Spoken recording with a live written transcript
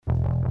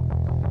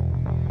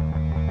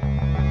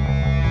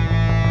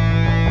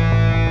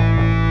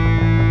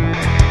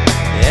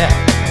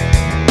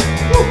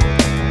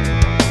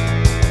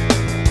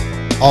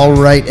All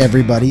right,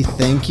 everybody.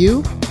 Thank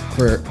you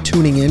for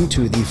tuning in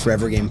to the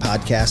Forever Game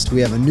podcast.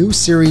 We have a new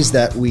series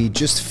that we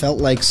just felt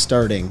like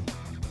starting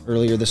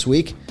earlier this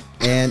week,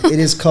 and it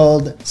is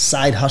called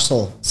Side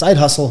Hustle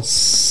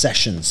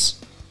Sessions.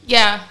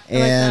 Yeah,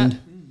 and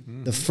like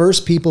the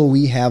first people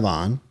we have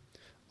on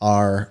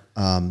are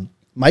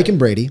Mike and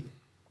Brady,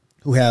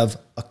 who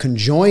have a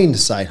conjoined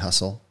side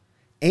hustle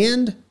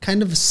and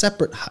kind of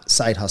separate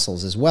side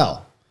hustles as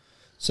well.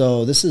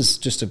 So this is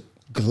just a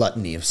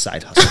gluttony of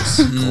side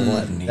hustles.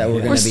 Gluttony. That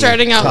we're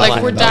starting out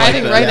like we're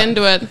diving right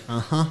into it.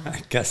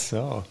 I guess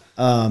so.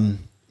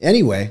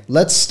 Anyway,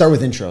 let's start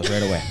with intros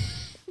right away.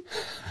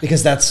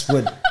 Because that's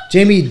what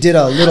Jamie did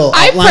a little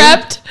outline. I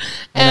prepped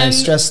and I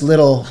stressed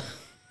little,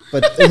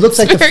 but it looks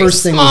like the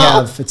first thing small. we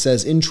have, it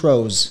says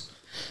intros.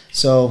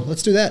 So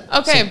let's do that.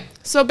 Okay.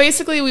 So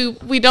basically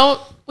we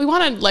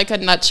wanted like a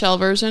nutshell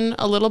version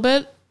a little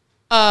bit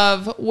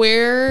of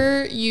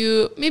where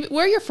you're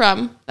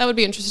from. That would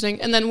be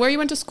interesting. And then where you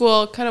went to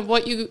school, kind of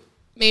what you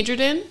majored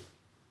in,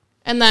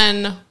 and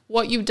then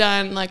what you've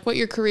done, like what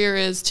your career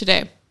is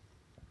today.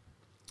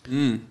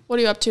 What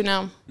are you up to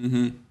now?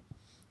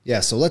 Yeah,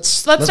 so let's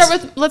start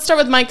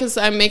with Mike, because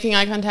I'm making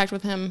eye contact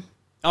with him.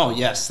 Oh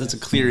yes, that's a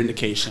clear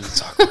indication.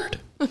 It's awkward.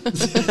 I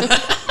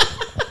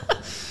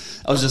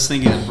was just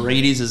thinking that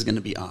Brady's is going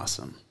to be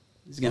awesome.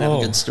 He's going to have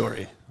a good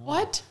story.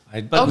 What?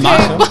 But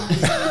Okay.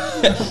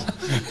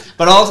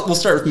 we'll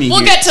start with me. We'll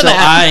here. get to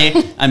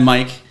that. I'm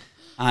Mike.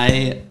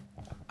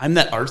 I'm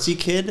that artsy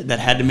kid that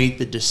had to make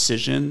the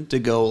decision to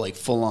go like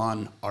full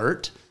on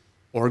art,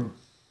 or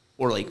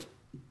like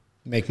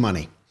make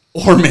money,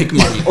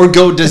 or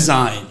go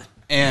design.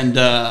 And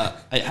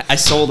I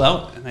sold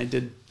out, and I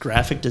did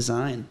graphic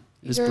design.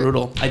 It was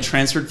brutal. I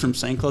transferred from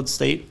St. Cloud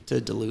State to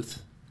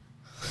Duluth.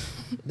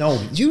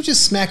 No, you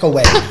just smack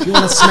away. If you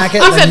want to smack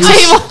it,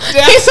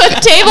 he's a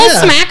table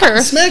smacker.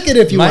 Smack it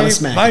if you want to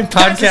smack. My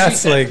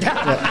podcast's like...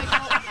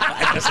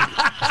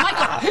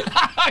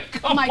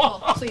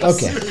 Michael, please.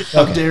 Okay.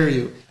 How dare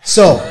you?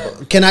 So,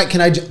 can I?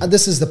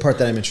 This is the part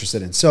that I'm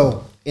interested in.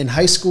 So, in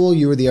high school,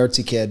 you were the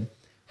artsy kid.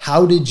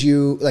 How did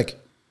you, like,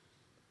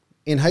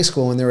 in high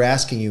school when they were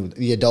asking you,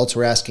 the adults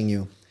were asking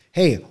you,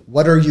 hey,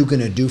 what are you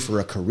going to do for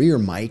a career,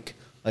 Mike?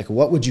 Like,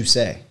 what would you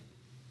say?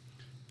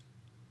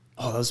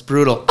 Oh, that was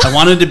brutal. I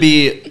wanted to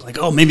be like,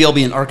 oh, maybe I'll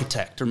be an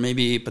architect,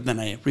 but then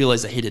I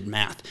realized I hated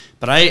math.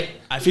 But I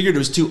figured it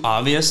was too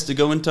obvious to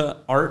go into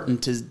art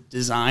and to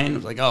design. I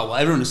was like, oh, well,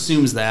 everyone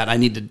assumes that. I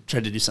need to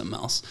try to do something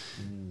else.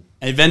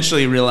 I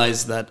eventually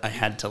realized that I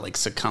had to like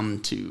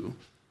succumb to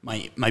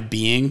my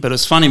being. But it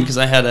was funny because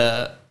I had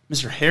a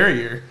Mr.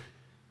 Harrier.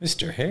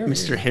 Mr. Harrier?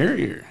 Mr.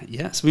 Harrier,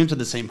 yes. We went to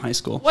the same high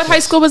school. What high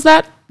school was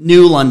that?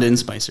 New London,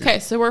 Spicer. Okay,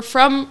 so we're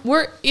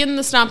in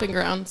the stomping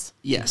grounds.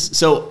 Yes.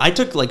 So I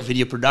took like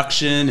video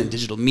production and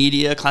digital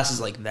media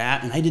classes like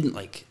that, and I didn't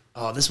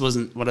this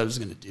wasn't what I was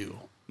going to do.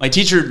 My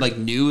teacher like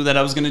knew that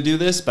I was going to do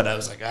this, but I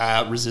was like,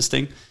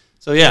 resisting.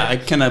 So yeah, I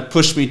kind of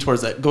pushed me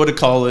towards that. Go to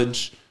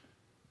college,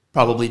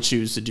 probably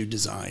choose to do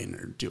design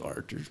or do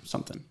art or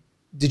something.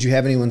 Did you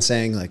have anyone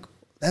saying like,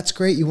 that's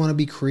great, you want to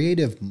be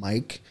creative,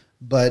 Mike,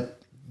 but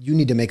you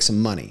need to make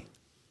some money?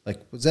 Like,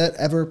 was that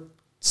ever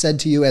said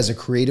to you as a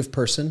creative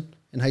person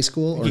in high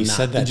school, or he not?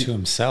 said that to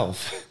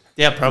himself.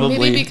 Yeah, probably.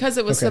 Maybe because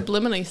it was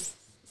subliminally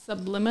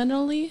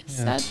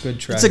said. Good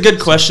try. It's a good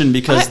question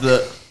because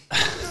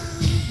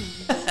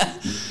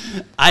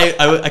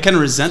I kind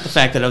of resent the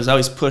fact that I was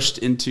always pushed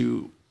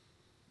into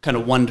kind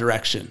of one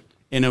direction.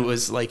 And it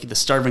was like the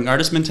starving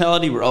artist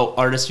mentality where,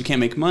 artists, you can't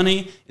make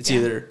money. It's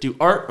either do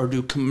art or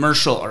do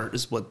commercial art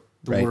is what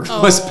the word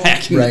was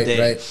back in the day.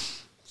 Right.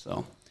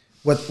 So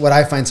What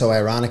I find so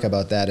ironic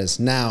about that is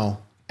now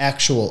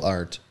actual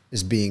art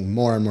is being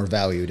more and more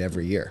valued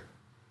every year.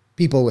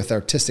 People with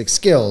artistic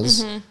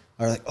skills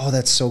are like, oh,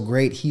 that's so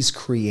great. He's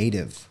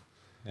creative.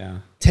 Yeah.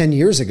 10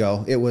 years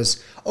ago, it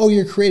was, oh,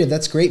 you're creative.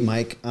 That's great,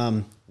 Mike.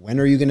 When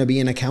are you going to be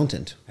an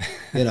accountant?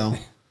 You know?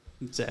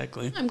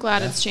 Exactly. I'm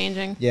glad it's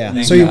changing. Yeah.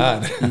 Thank so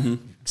God.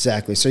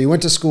 Exactly. So you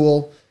went to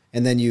school,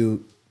 and then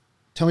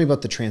tell me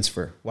about the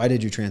transfer. Why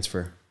did you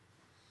transfer?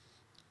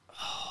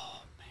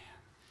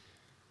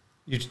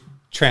 You're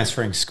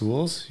transferring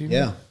schools?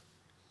 Yeah.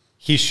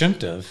 He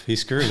shouldn't have. He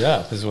screwed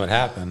up is what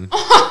happened.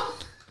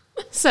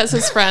 Says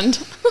his friend.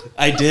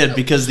 I did,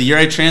 because the year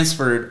I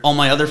transferred, all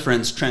my other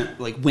friends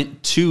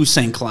went to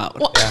St.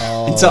 Cloud.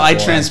 And so I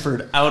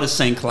transferred out of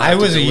St. Cloud. I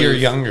was a year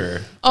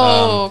younger.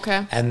 Oh,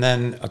 okay. And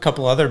then a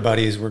couple other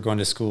buddies were going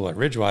to school at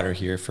Ridgewater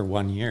here for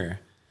 1 year.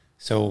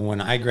 So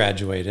when I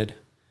graduated,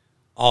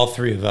 all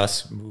three of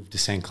us moved to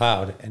St.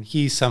 Cloud, and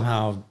he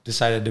somehow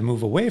decided to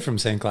move away from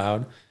St.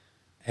 Cloud,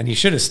 and he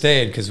should have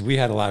stayed because we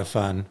had a lot of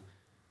fun.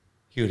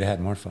 He would have had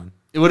more fun.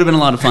 It would have been a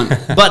lot of fun.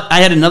 But I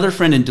had another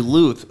friend in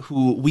Duluth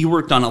who we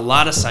worked on a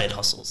lot of side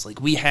hustles.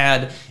 Like, we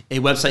had a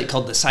website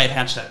called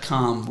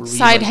thesidehatch.com. Where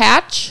Side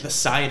Hatch? The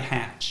Side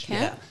Hatch, okay.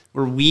 Yeah.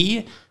 Where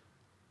we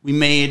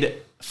made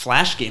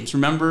flash games.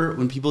 Remember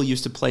when people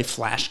used to play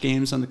flash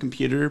games on the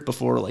computer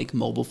before, like,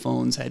 mobile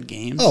phones had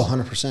games? Oh,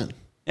 100%.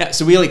 Yeah,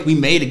 so we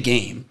made a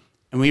game,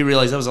 and we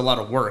realized that was a lot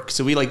of work.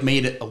 So we like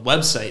made a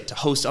website to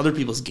host other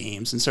people's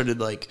games and started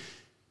like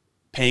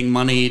paying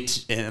money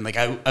and like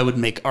I would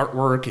make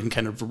artwork and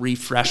kind of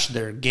refresh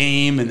their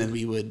game, and then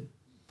we would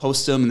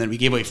post them, and then we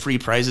gave away free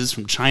prizes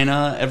from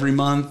China every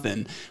month,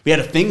 and we had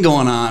a thing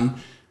going on.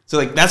 So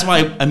like that's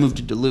why I moved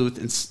to Duluth,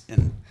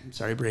 and I'm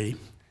sorry, Brady.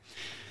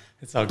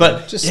 It's all good.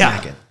 But Just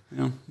smack it. You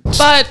know,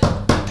 But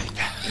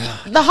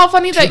how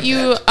funny that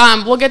you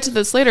we'll get to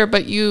this later,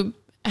 but you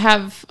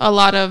have a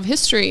lot of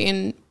history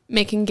in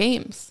making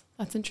games.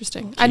 That's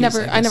interesting. I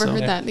never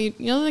heard that. You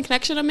know the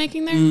connection I'm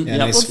making there? Yeah,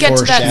 nice We'll get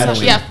to that.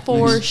 foreshadowing. Yeah,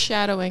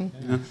 foreshadowing.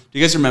 yeah. Do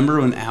you guys remember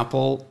when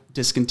Apple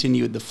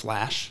discontinued the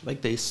Flash?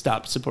 Like they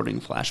stopped supporting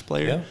Flash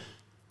Player. Yeah.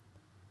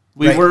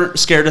 We Right. weren't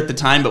scared at the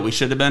time, but we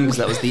should have been because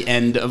that was the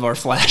end of our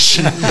Flash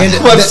And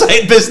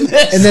website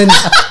business. And then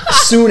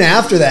soon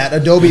after that,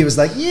 Adobe was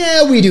like,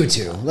 "Yeah, we do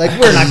too. Like,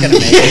 we're not going to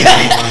make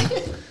it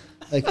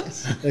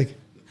anymore." like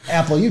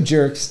Apple, you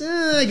jerks.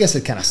 I guess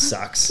it kind of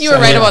sucks. You were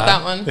right about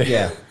that one.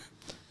 Yeah.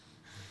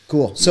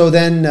 Cool. So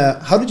then,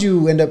 how did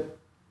you end up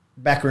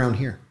back around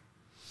here?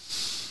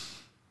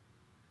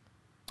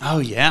 Oh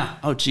yeah.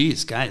 Oh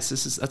geez, guys,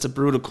 that's a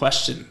brutal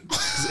question.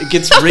 It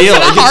gets real. Is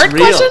it a it gets hard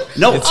real.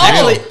 question? No, It's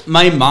actually, real.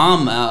 my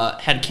mom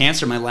had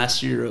cancer my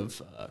last year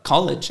of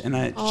college, and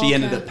she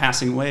ended okay. up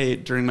passing away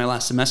during my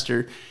last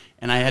semester,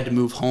 and I had to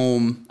move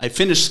home. I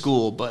finished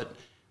school, but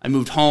I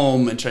moved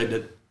home and tried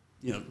to,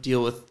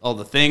 deal with all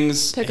the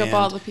things. Pick up and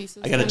all the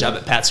pieces. I got a job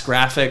at Pat's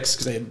Graphics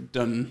because I had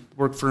done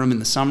work for him in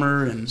the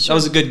summer, and that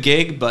was a good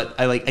gig. But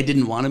I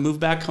didn't want to move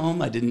back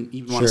home. I didn't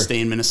even want to Sure. stay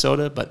in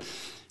Minnesota, but.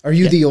 Are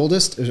you the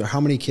oldest? Or how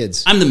many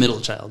kids? I'm the middle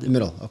child. The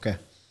middle. Okay.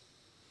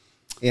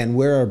 And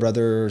where are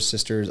brothers,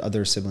 sisters,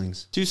 other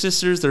siblings? 2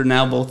 sisters. They're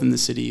now both in the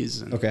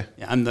cities. And Okay.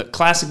 Yeah, I'm the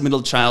classic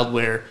middle child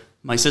where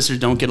my sisters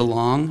don't get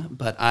along,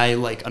 but I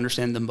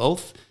understand them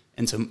both,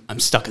 and so I'm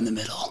stuck in the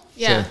middle.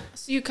 Yeah. Sure.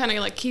 So you kind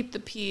of keep the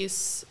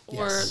peace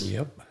or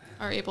Yep.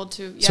 are able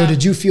to. Yeah. So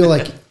did you feel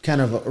like kind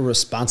of a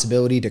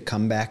responsibility to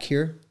come back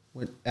here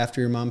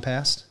after your mom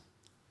passed?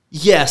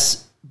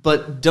 Yes,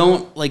 but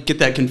don't get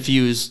that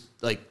confused.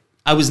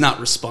 I was not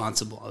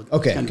responsible. I was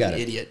Okay, kind of got an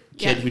it. idiot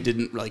kid Yeah. who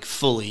didn't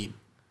fully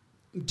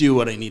do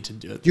what I need to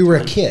do. At the You were a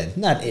time. kid,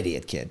 not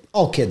idiot kid.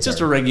 All kids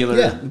Just are. a regular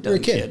Yeah, dumb you're a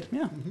kid.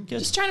 Yeah, kid.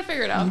 Just trying to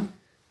figure it out.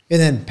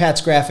 And then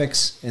Pat's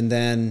Graphics, and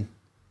then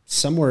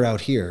somewhere out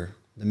here,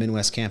 the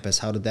Midwest campus.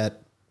 How did that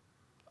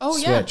Oh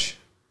yeah. switch?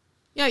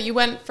 Yeah, you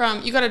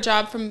got a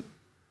job from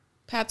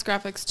Pat's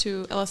Graphics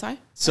to LSI.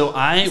 So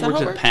I that worked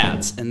how it at works?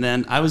 Pat's, and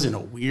then I was in a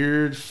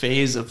weird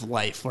phase of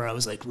life where I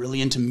was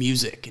really into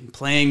music and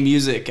playing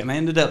music, and I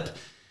ended up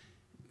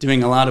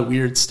doing a lot of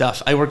weird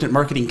stuff. I worked at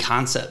Marketing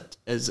Concept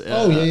as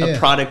a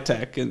product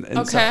tech and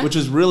stuff, which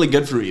was really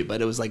good for me,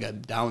 but it was like a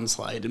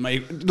downslide in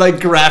my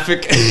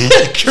graphic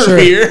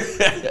career.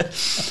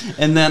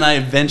 And then I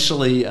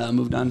eventually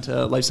moved on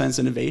to Life Science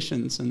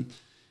Innovations, and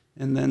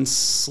then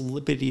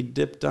slippity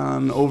dipped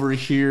on over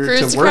here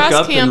Cruised to work across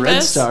up in Red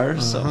campus. Star.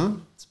 So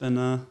it's been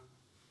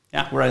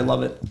where I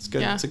love it. It's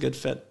good. Yeah. It's a good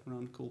fit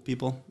around cool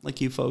people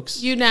like you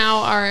folks. You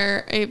now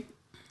are a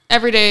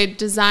everyday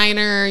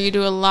designer. You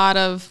do a lot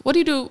of what do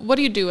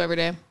you do every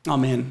day? Oh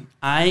man,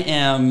 I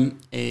am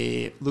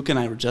Luke and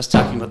I were just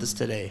talking about this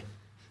today.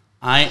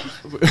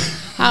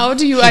 How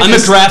do you? I'm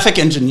a graphic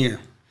engineer.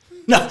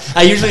 No,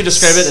 I usually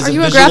describe it as Are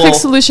you visual, a graphic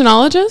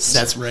solutionologist?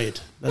 That's right.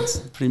 That's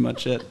pretty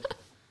much it.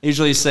 I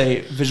usually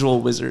say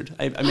visual wizard.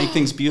 I make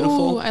things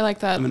beautiful. Ooh, I like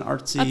that. I'm an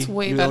artsy. That's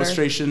way do better.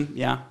 illustration.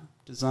 Yeah,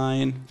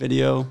 design,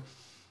 video,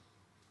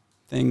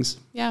 things.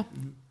 Yeah.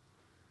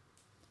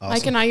 Awesome.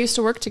 Mike and I used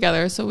to work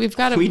together, so we've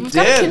got a We got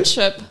a did.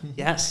 kinship.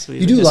 Yes, we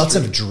You have do a lots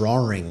history. of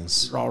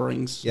drawings.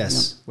 drawings.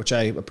 Yes, which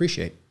I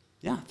appreciate.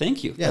 Yeah,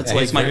 thank you. Yeah, That's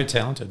He's like very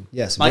talented.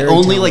 Yes, my very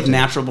only talented.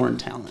 natural born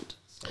talent.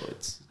 So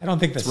it's I don't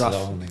think that's rough. the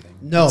only thing.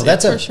 No, For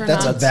that's sure a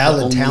not. That's the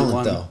valid only talent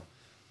one. though.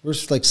 We're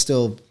just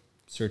still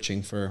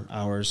searching for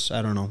hours.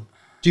 I don't know.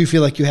 Do you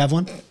feel like you have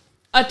one?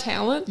 A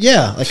talent?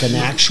 Yeah, like an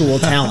actual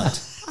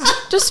talent.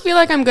 Just feel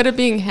like I'm good at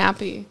being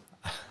happy.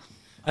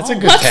 That's a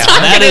good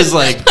talent. that is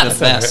the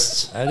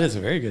best. That is a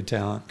very good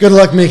talent. Good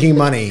luck making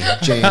money,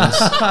 James.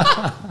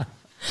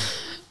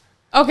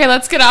 Okay,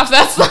 let's get off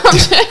that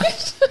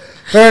subject.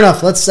 Fair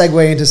enough. Let's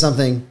segue into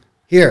something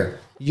here.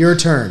 Your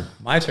turn.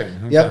 My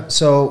turn. Okay. Yep.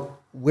 So,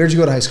 where'd you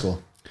go to high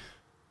school?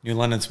 New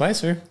London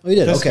Spicer. Oh, you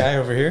did? This Okay. guy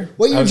over here.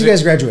 What year I did was you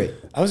guys graduate?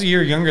 I was a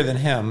year younger than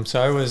him,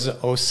 so I was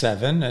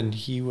 07 and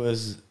he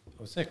was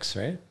 06,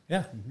 right?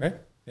 Yeah, right?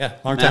 Yeah,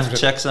 long time Math ago.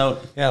 checks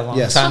out. Yeah, long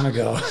Yes. time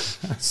ago.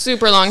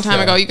 Super long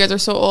time ago. You guys are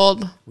so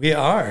old. We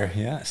are,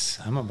 yes.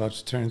 I'm about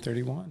to turn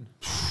 31.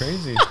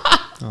 Crazy.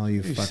 Oh,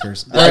 you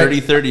fuckers. The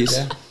dirty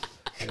 30s.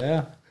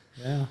 Yeah.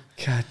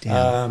 God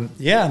damn.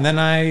 Yeah, and then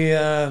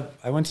I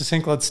went to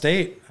St. Cloud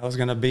State. I was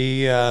going to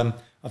be a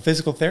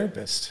physical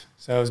therapist.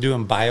 So I was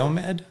doing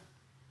biomed.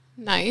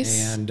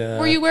 Nice. And,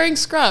 were you wearing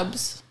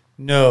scrubs?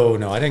 No,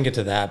 I didn't get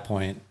to that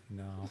point.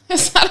 No.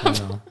 Is that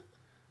a No.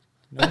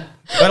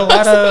 But a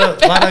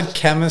lot of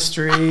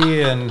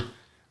chemistry and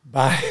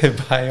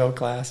bio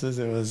classes.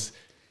 It was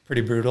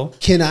pretty brutal.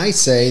 Can I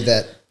say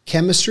that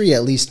chemistry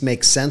at least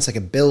makes sense. Like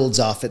it builds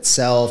off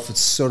itself. It's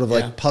sort of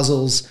like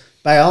puzzles.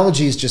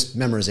 Biology is just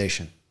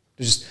memorization.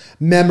 Just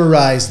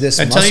memorize this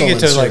until muscle you get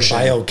to like insertion.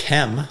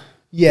 biochem,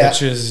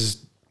 which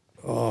is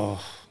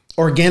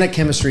Organic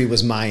chemistry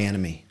was my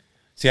enemy.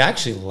 See, I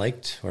actually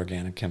liked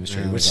organic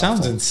chemistry, which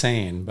sounds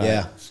insane,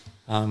 but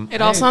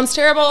it all sounds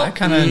terrible. I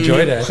kind of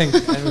enjoyed it. I think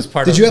it was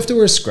part of. Did you have to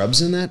wear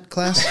scrubs in that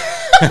class?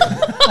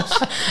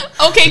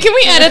 Okay, can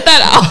we edit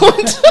that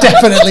out?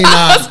 Definitely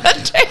not.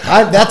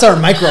 That's our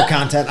micro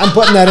content. I'm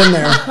putting that in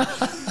there.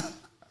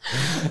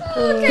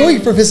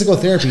 Going for physical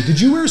therapy, did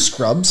you wear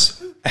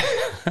scrubs?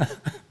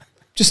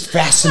 Just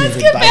fascinated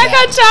Let's get by back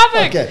that. on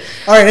topic. Okay.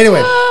 All right.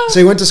 Anyway, so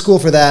you went to school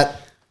for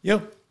that.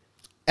 Yep.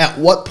 At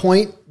what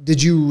point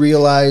did you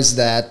realize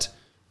that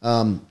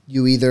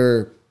you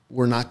either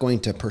were not going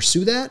to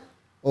pursue that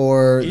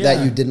or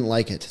that you didn't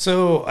like it?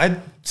 So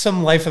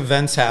some life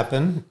events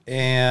happen,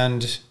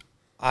 and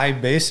I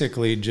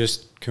basically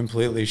just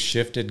completely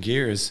shifted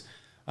gears.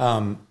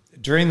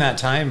 During that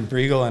time,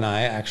 Briegel and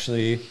I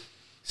actually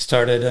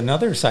started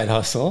another side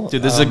hustle.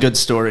 Dude, this is a good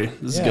story.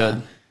 This is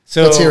good.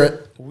 So let's hear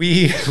it.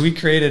 We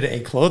created a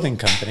clothing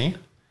company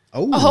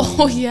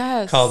Oh,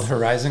 yes. called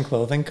Horizon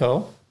Clothing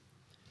Co.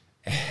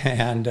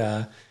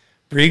 And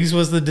Briggs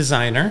was the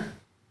designer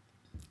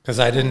because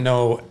I didn't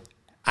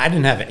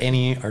have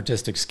any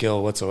artistic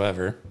skill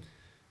whatsoever.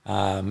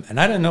 And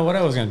I didn't know what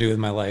I was going to do with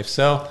my life.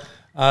 So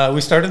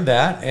we started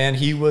that, and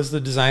he was the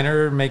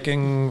designer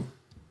making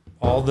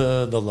all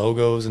the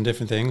logos and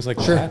different things like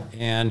that.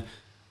 And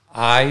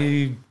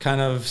I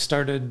kind of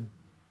started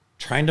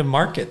trying to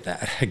market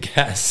that, I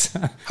guess.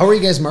 How were you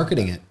guys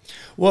marketing it?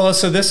 Well,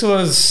 so this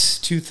was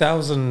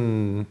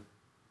 2010?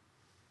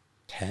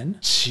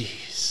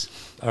 Jeez.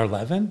 Or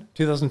 11?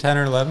 2010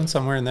 or 11,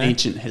 somewhere in there.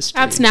 Ancient history.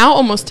 That's now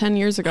almost 10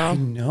 years ago.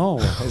 No,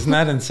 isn't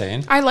that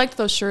insane? I liked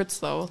those shirts,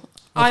 though.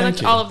 I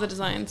liked all of the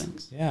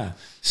designs. Yeah.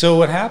 So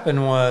what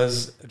happened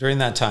was during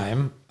that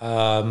time,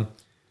 I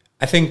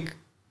think,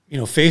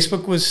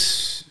 Facebook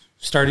was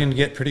starting to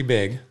get pretty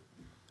big.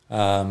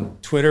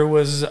 Twitter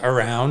was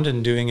around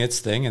and doing its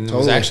thing, and it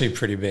was actually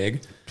pretty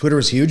big. Twitter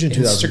was huge in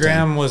 2010.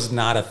 Instagram was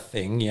not a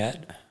thing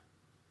yet.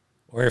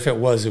 Or if it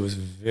was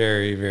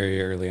very,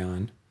 very early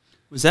on.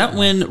 Was that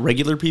when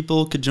regular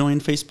people could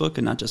join Facebook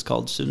and not just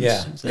college students?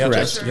 Yeah, Is that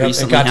just it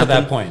recently got to that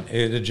happened? point.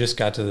 It had just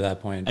got to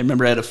that point. I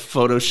remember I had a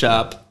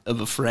Photoshop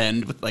of a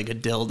friend with like a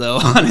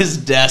dildo on his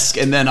desk,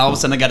 and then all of a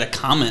sudden I got a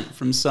comment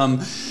from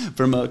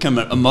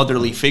a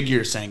motherly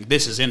figure saying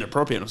this is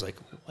inappropriate. I was like,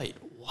 wait,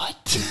 what?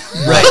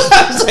 Right?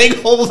 I was like,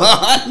 hold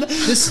on.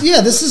 This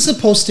is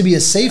supposed to be a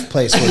safe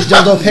place where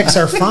dildo pics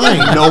are fine.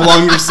 No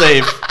longer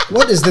safe.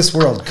 What is this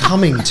world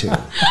coming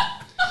to?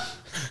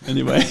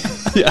 Anyway,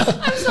 yeah,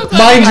 I'm so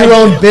glad Mind your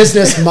own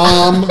business,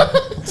 Mom.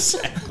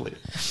 exactly.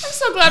 I'm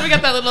so glad we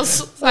got that little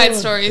side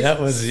story. That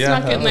was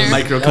snuck in there.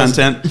 Micro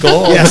content.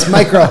 Gold. Yes,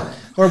 micro.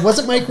 Or was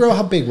it micro?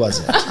 How big was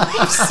it?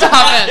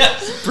 Stop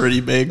it. Pretty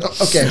big.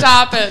 Okay.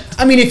 Stop it.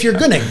 I mean, if you're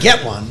going to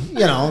get one,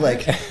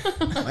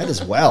 might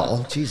as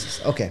well.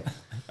 Jesus. Okay.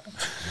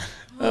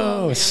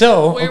 Oh,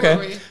 so, Where okay.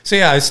 were we? So,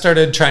 yeah, I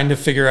started trying to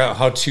figure out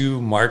how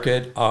to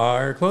market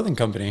our clothing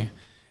company.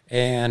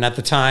 And at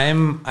the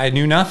time, I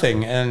knew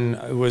nothing. And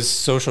it was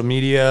social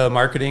media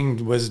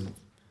marketing was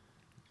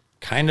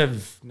kind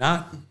of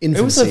not...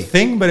 Infancy. It was a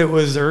thing, but it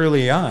was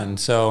early on.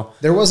 So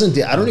There wasn't,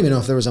 I don't even know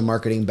if there was a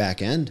marketing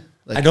back end.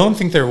 Like, I don't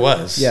think there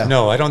was. Yeah.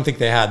 No, I don't think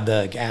they had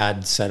the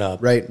ad set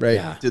up. Right.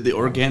 Yeah. Did the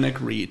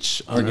organic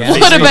reach on Organic. our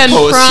Would have Facebook been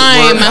posts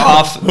prime. were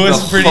off It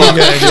was the pretty hook.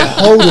 good. Yeah.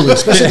 Totally.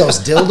 Especially those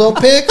dildo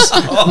pics.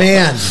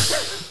 Man.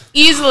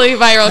 Easily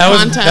viral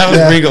content. That was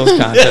Regal's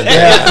content.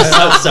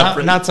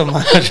 Separate. Not so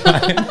much.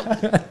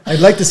 I'd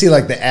like to see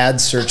like the ad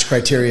search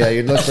criteria.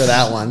 You'd look for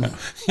that one.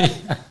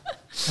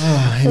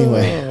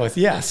 Anyway. Oh,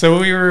 yeah.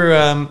 So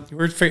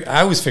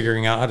I was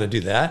figuring out how to do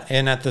that.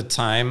 And at the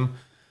time,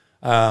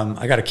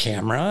 I got a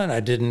camera and I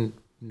didn't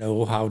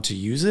know how to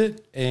use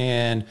it.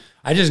 And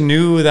I just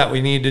knew that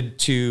we needed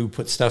to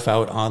put stuff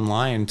out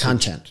online.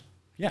 Content.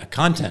 Yeah,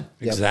 content.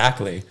 Yep.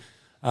 Exactly.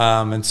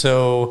 And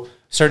so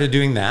started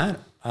doing that.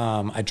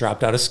 I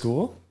dropped out of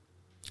school.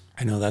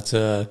 I know that's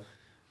for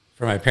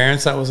my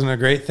parents, that wasn't a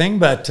great thing,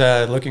 but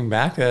looking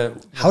back,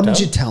 How did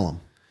you tell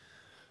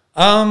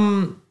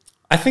them?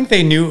 I think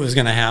they knew it was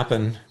going to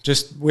happen.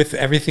 Just with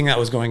everything that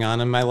was going on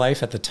in my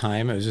life at the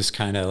time, it was just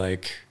kind of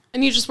like...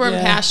 And you just weren't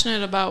Yeah.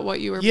 passionate about what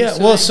you were Yeah,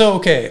 pursuing. well, so,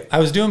 okay, I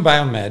was doing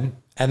biomed,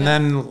 and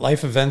then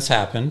life events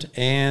happened,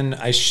 and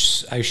I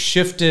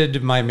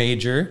shifted my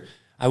major.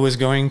 I was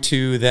going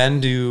to then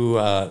do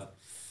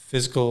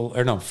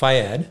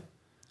Phy-Ed,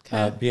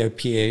 be a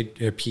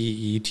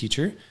PE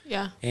teacher.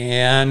 Yeah.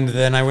 And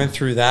then I went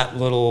through that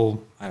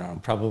little, I don't know,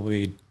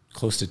 probably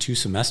close to 2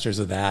 semesters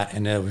of that,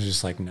 and it was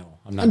just like, no,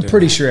 I'm not I'm doing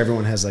pretty that. sure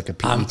everyone has like a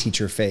PE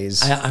teacher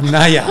phase. I'm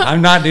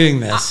not doing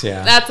this.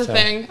 Yeah, That's a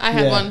thing. I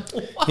had Yeah. one.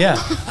 Yeah,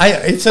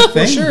 it's a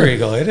thing, sure.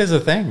 Regal. It is a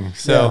thing.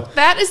 So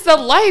That is the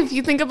life.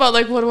 You think about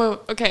like, what do I,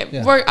 okay,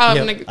 Yeah. we're Yeah.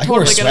 going to I can wear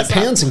totally get us up.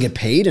 sweatpants and get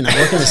paid and I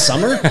work in the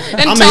summer.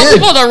 And I'm tell in.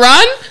 people to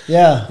run?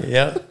 Yeah.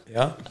 Yep.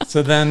 Yeah.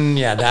 So then,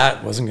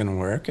 that wasn't going to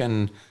work.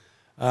 And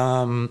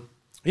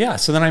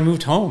so then I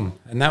moved home,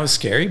 and that was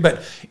scary.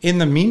 But in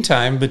the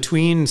meantime,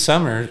 between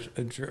summers,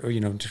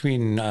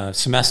 between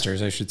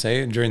semesters, I should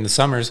say, during the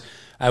summers,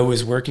 I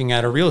was working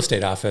at a real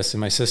estate office,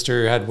 and my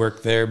sister had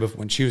worked there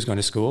when she was going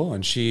to school,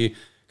 and she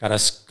got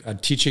a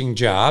teaching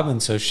job.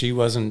 And so she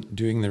wasn't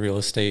doing the real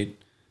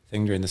estate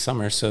thing during the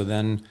summer. So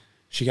then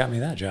she got me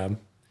that job.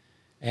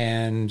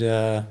 And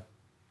it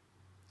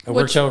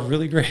worked out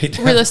really great.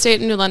 Real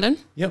estate in New London?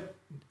 Yep.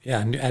 Yeah,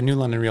 at New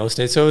London Real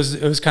Estate. So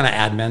it was kind of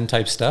admin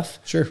type stuff.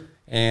 Sure.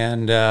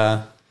 And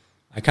I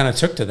kind of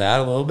took to that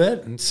a little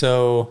bit. And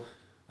so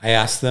I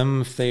asked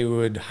them if they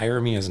would hire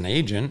me as an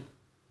agent.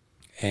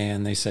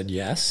 And they said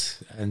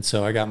yes. And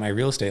so I got my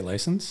real estate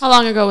license. How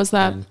long ago was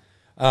that? And,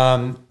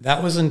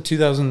 that was in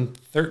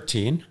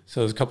 2013.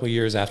 So it was a couple of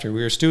years after.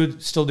 We were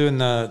still doing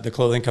the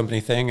clothing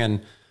company thing.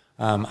 And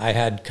I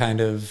had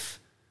kind of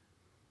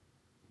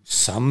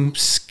some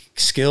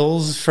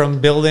skills from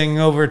building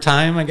over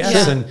time, I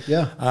guess.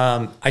 Yeah.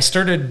 And I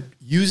started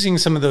using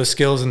some of those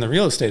skills in the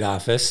real estate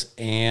office,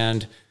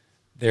 and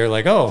they're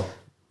like, oh,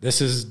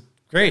 this is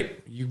great.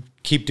 You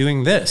keep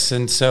doing this.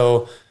 And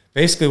so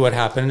basically what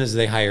happened is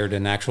they hired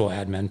an actual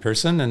admin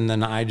person, and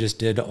then I just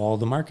did all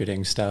the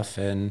marketing stuff.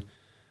 And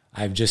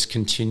I've just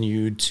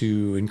continued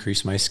to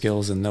increase my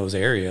skills in those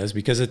areas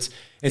because it's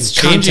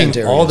changing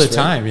areas, all the right?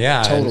 time.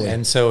 Yeah. Totally.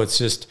 And so it's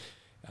just,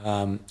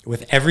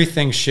 with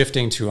everything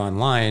shifting to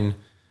online,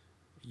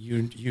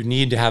 you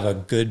need to have a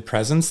good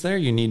presence there.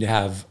 You need to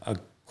have a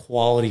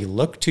quality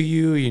look to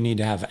you. You need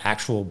to have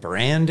actual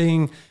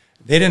branding.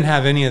 They didn't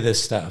have any of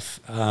this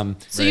stuff.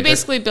 So you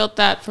basically built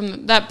that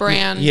from that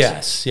brand.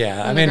 Yes.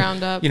 Yeah. From the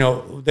ground up.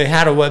 They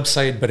had a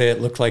website, but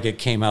it looked like it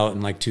came out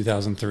in like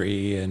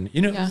 2003, and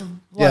Yeah.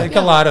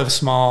 a lot of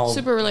small,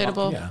 Super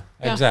relatable. Yeah,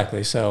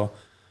 exactly. So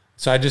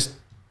I just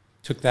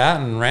took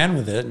that and ran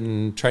with it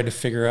and tried to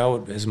figure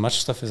out as much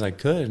stuff as I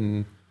could.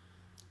 And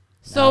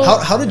So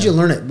How did you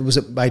learn it? Was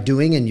it by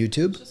doing in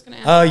YouTube? just gonna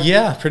ask.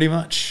 yeah, pretty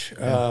much.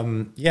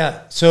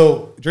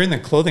 So during the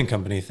clothing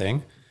company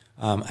thing,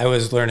 I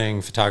was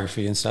learning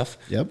photography and stuff.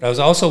 Yep. But I was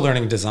also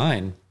learning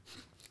design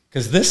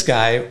because this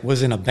guy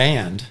was in a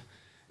band,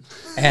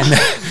 and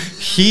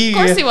he, Of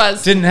course he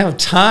was. didn't have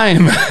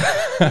time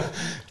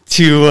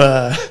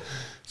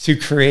to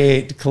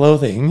create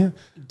clothing.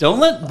 Don't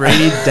let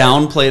Brady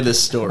downplay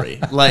this story.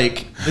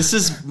 Like, this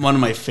is one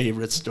of my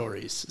favorite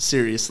stories.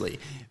 Seriously.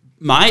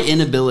 My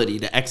inability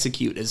to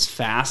execute as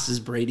fast as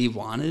Brady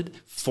wanted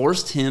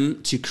forced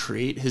him to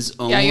create his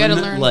own you gotta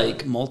learn.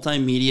 like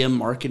multimedia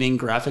marketing,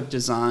 graphic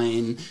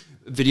design,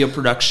 video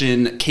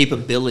production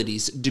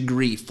capabilities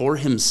degree for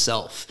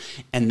himself.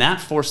 And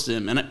that forced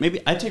him, and maybe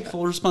I take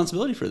full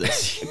responsibility for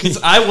this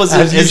because I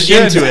wasn't As you as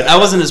should. into it. I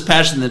wasn't as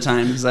passionate at the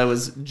time because I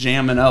was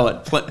jamming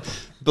out at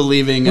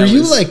believing Were I you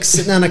was, like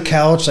sitting on a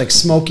couch, like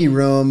smoky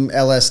room,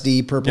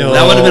 LSD, purple? No.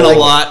 that would have been a like-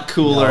 lot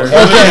cooler. Okay. No,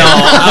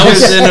 I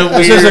was in a weird.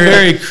 This was a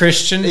very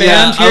Christian band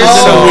Yeah, here. I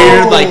was so in a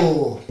weird, like,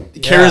 Oh.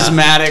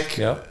 charismatic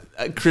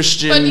Yep.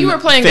 Christian. But you were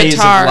playing phase of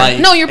guitar.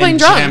 life No, you were playing and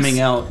drums. jamming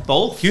out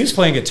both. He was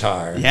playing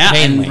guitar. Yeah,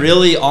 mainly. and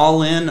really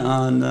all in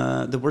on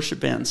the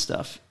worship band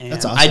stuff. And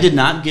That's awesome. I did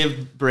not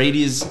give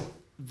Brady's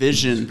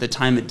vision the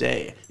time of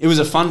day. It was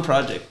a fun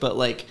project, but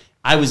like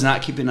I was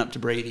not keeping up to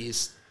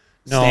Brady's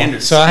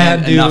standards. so I had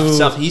and to- enough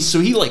stuff.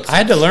 He like I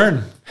had to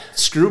learn.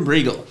 screw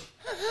Briegel.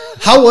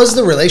 How was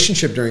the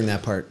relationship during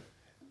that part?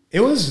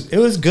 It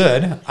was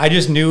good. I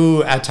just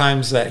knew at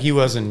times that he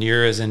wasn't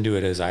near as into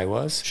it as I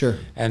was. Sure.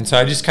 And so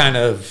I just kind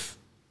of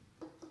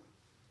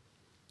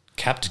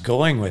kept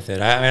going with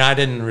it. I mean, I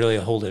didn't really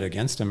hold it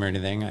against him or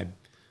anything.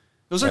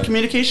 Was our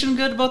communication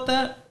good about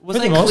that? Was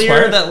For I the most clear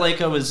part. that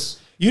like I was?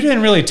 You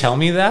didn't really tell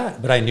me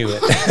that, but I knew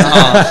it. Well,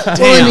 I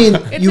Damn. mean,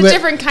 It's a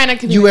different kind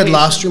of You had communication.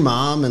 lost your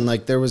mom, and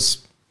like there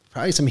was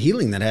probably some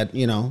healing that had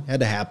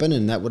to happen,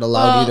 and that would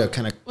allow you Well, to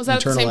kind of was that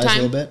at the same internalize a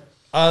time? little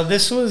bit.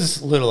 This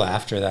was a little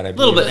after that, I A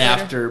little believe. bit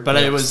after, but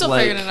I was Still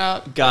like, figuring it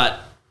out.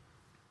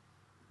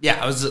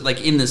 I was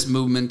like in this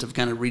movement of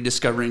kind of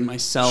rediscovering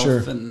myself Sure.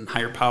 and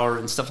higher power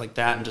and stuff like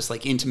that, and just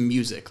like into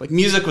music. Like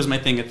music was my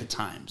thing at the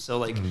time. So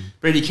like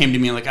Brady came to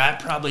me and like, I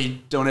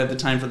probably don't have the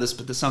time for this,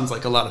 but this sounds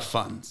like a lot of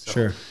fun. So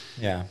Sure.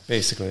 Yeah,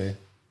 basically.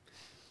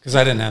 Because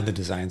I didn't have the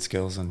design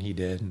skills and he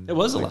did. And It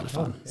was a like, lot of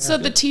fun. So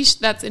the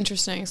that's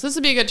interesting. So this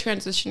would be a good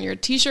transition. Your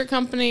t-shirt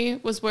company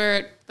was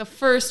where the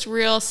first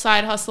real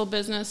side hustle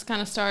business kind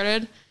of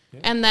started.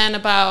 And then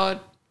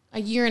about a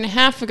year and a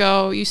half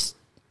ago,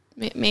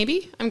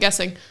 maybe, I'm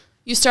guessing,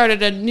 you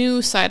started a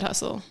new side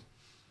hustle.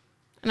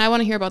 And I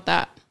want to hear about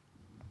that.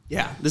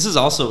 Yeah, this is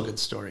also a good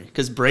story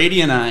because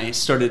Brady and I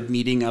started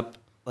meeting up,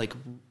 like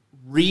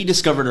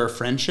rediscovered our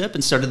friendship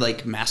and started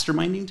like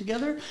masterminding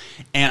together.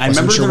 And I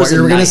remember Wasn't sure there what was you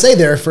a were going to night- say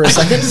there for a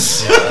second,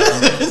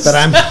 but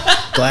I'm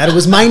glad it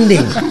was minding.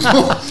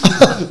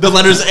 the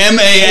letters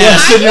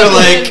MAS, and you're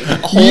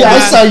like, hold Yeah, I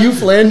on. saw you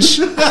flinch.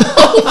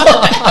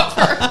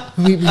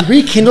 We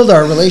rekindled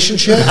our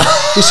relationship.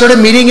 We started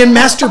meeting and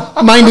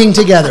masterminding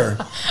together.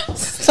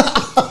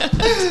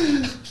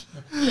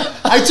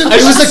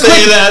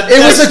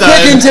 It was a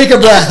quick intake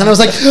of breath, and I was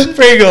like,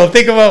 Pringle,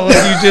 think about what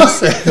you just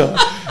said.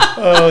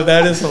 Oh,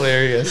 that is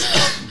hilarious.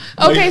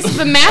 Okay, so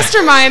the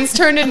masterminds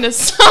turned into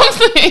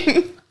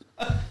something.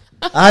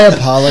 I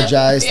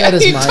apologize. That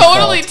is you my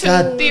totally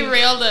fault.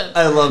 derailed it.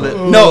 I love it.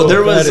 Ooh, No, there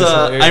that was. is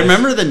I hilarious.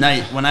 remember the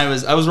night when I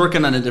was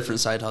working on a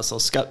different side hustle,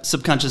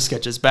 subconscious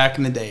sketches back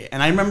in the day,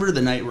 and I remember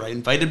the night where I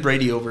invited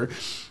Brady over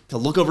to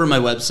look over my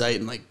website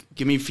and like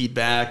give me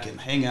feedback and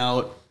hang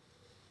out,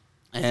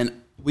 and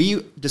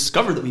we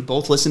discovered that we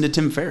both listened to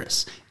Tim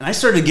Ferriss, and I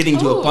started getting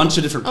to a bunch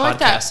of different I like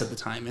that. podcasts at the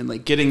time, and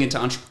like getting into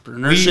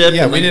entrepreneurship. We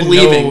and, like, didn't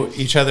believing. know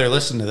each other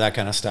listened to that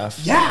kind of stuff.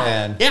 Yeah,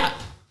 And yeah.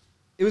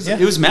 It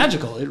was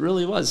magical. It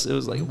really was. It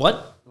was like,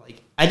 what?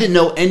 Like, I didn't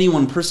know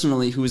anyone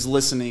personally who was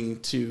listening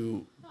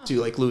to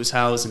like Lewis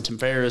Howes and Tim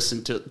Ferriss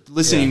and to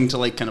listening to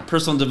like kind of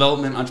personal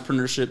development,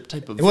 entrepreneurship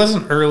type of. it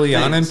wasn't early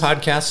on in things.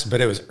 podcasts,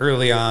 but it was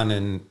early on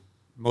in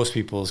most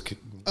people's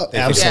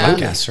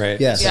absolutely. podcasts, right?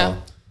 Yes. Yeah.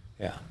 So,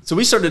 yeah. So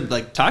we started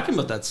like talking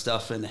about that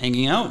stuff and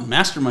hanging out and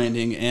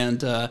masterminding, and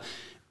so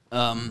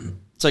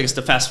I guess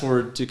to fast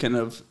forward to kind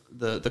of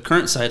the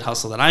current side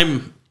hustle that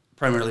I'm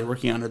primarily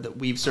working on, or that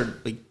we've sort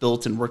of like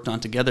built and worked on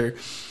together.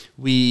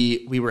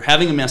 We were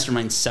having a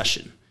mastermind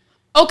session.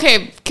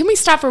 Okay, can we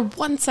stop for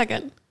 1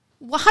 second?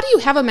 Well, how do you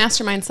have a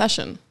mastermind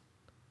session?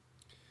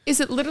 Is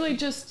it literally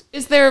just,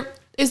 is there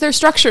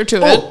structure to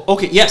it? Oh,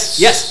 okay,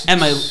 yes.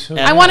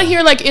 I want to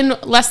hear like in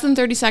less than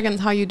 30 seconds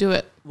how you do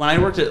it. When I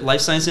worked at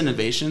Life Science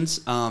Innovations,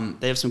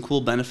 they have some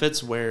cool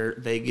benefits where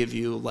they give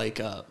you like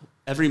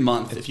every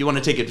month, if you want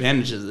to take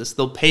advantage of this,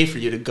 they'll pay for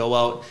you to go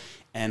out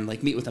and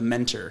like meet with a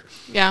mentor.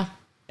 Yeah.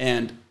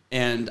 And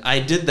I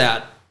did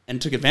that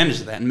and took advantage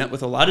of that and met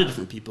with a lot of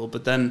different people.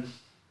 But then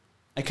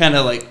I kind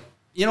of like,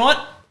 you know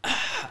what?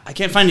 I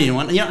can't find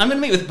anyone. You know, I'm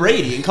going to meet with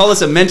Brady and call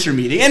this a mentor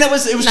meeting. And it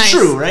was Nice.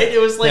 true, right? It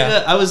was like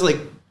Yeah. I was like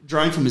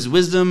drawing from his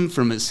wisdom,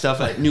 from his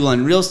stuff at New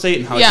Line Real Estate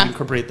and how I Yeah. can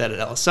incorporate that at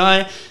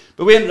LSI.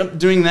 But we ended up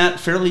doing that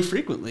fairly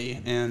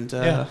frequently. And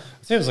Yeah.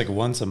 I'd say it was like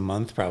once a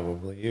month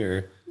probably,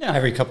 or Yeah.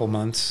 every couple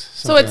months.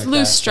 So something it's like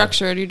loose that.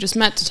 structured. You just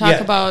met to talk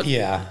about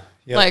Yeah.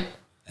 Yep. like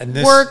And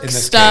this- work in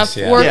this stuff,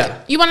 case, yeah. work. Yeah.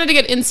 You wanted to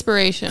get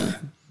inspiration.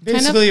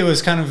 Basically, it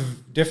was kind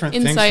of different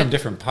things Insight. from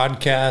different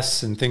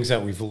podcasts and things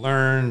that we've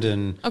learned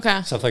and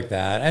Okay. stuff like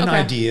that, and Okay.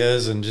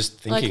 ideas and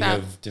just Like thinking that.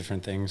 of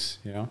different things,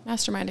 you know?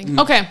 Masterminding.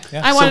 Okay.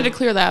 Yeah. I wanted So- to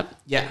clear that.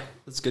 yeah,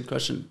 that's a good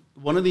question.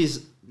 One of these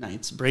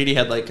nights, Brady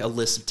had like a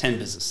list of 10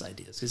 business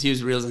ideas because he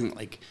was realizing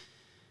like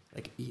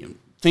you know,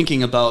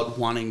 thinking about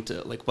wanting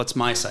to like, what's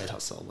my side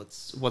hustle?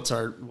 What's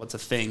a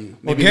thing?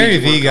 Well, Maybe Gary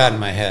we can Vee work got on. in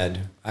my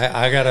head.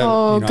 I gotta,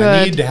 Oh,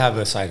 I need good. to have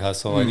a side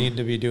hustle. I need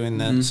to be doing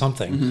that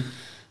something.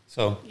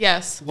 So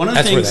Yes. One of the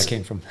that's where things that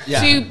came from. Yeah.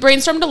 So you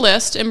brainstormed a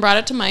list and brought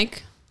it to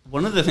Mike.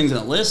 One of the things on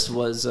the list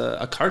was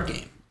a card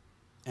game,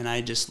 and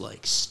I just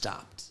like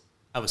stopped.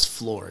 I was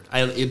floored.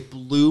 It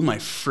blew my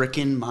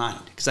freaking mind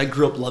because I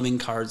grew up loving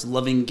cards,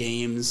 loving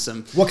games.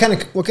 what kind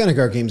of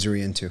card games are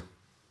you into?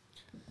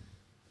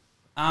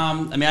 I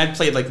mean, I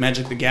played like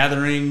Magic the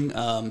Gathering,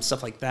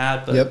 stuff like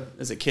that. But Yep.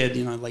 as a kid,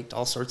 you know, I liked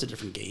all sorts of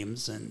different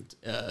games. And,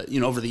 you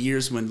know, over the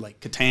years when like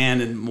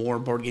Catan and more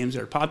board games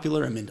are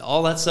popular, I'm into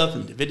all that stuff,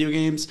 into video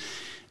games.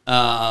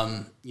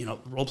 You know,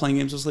 role-playing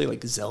games mostly,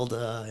 like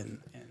Zelda and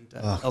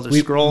Elder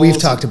Scrolls. We've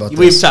talked about this.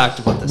 We've talked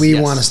about this. We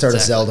yes, want to start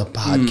exactly. a Zelda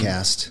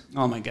podcast.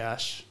 Oh, my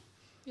gosh.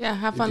 Yeah,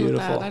 have fun with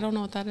Beautiful. that. I don't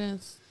know what that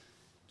is.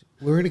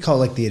 We're going to call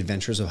it like the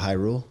Adventures of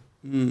Hyrule.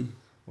 What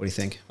do you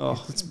think?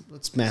 Oh.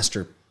 Let's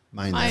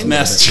mastermind that. I- a little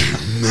Master.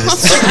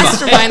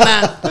 Mastermind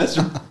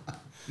that.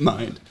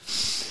 Mind.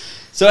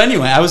 So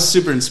anyway, I was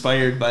super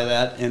inspired by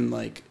that, and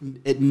like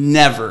it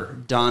never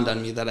dawned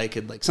on me that I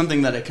could like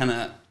something that I kind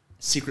of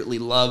secretly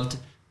loved,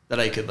 that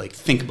I could like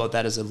think about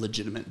that as a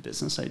legitimate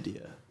business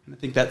idea. And I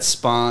think that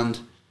spawned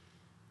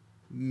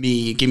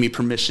me, gave me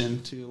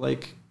permission to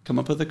like come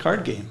up with a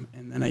card game,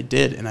 and then I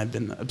did, and I've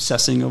been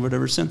obsessing over it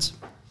ever since.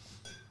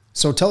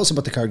 So tell us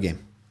about the card game.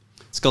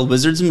 It's called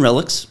Wizards and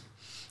Relics.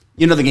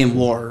 You know the game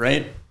War,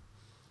 right?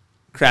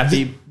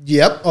 Crappy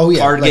Yep. Oh, yeah.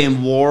 card Like,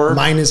 game War.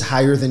 Mine is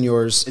higher than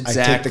yours.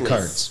 Exactly. I take the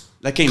cards.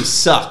 That game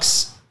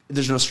sucks.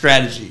 There's no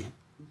strategy.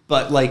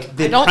 But like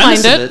the I don't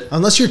premise mind of it.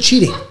 Unless you're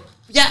cheating,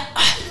 yeah.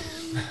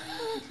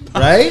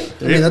 right?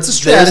 I mean, that's a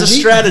strategy. There's a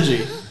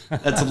strategy.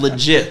 That's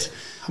legit.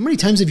 How many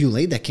times have you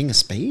laid that King of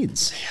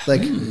Spades?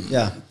 Like,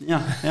 yeah.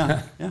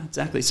 Yeah,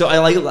 exactly. So I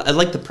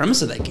like the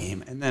premise of that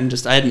game, and then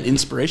just I had an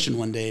inspiration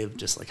one day of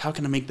just like, how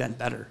can I make that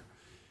better?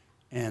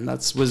 And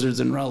that's Wizards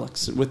and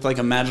Relics with like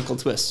a magical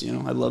twist. You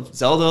know, I love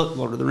Zelda,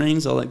 Lord of the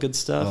Rings, all that good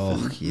stuff. Oh,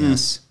 and,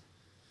 yes.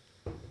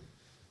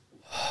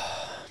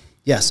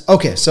 Yes.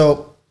 Okay.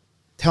 So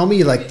tell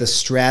me like the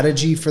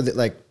strategy for the,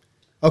 like,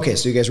 okay.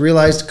 So you guys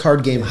realized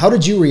card game. How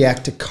did you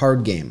react to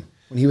card game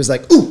when he was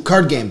like, ooh,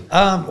 card game?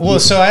 Well,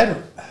 so I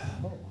had,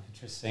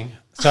 interesting.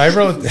 So I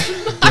wrote,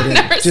 I've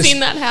never seen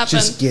that happen.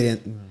 Just get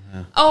in.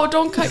 Oh,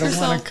 don't cut I don't want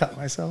yourself. to cut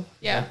myself.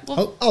 Yeah.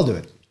 Well, I'll do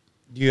it.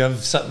 Do you have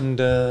something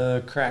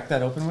to crack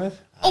that open with?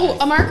 oh,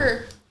 a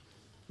marker.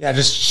 Yeah,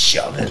 just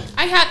shove it.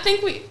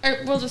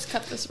 We'll just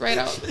cut this right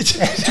out.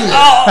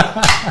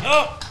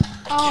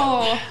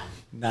 Oh,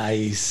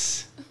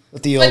 Nice.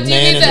 With the But old do you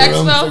man need in the the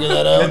room, expo? figure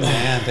that Good out.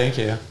 man. Thank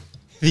you.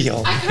 The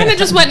old I kind of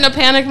just went into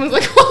panic and was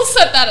like, we'll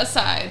set that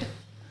aside.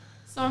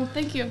 So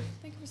thank you.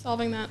 Thank you for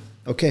solving that.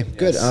 Okay,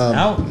 good. Yes.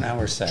 Now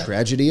we're set.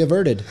 Tragedy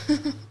averted.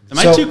 Am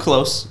I too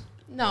close?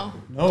 No.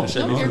 No.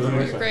 No,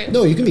 you're great.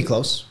 No, you can be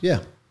close. Yeah.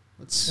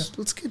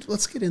 Let's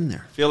get in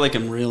there. I feel like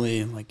I'm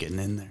really like getting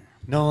in there.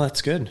 No,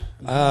 that's good.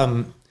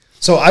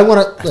 So I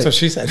want to. That's what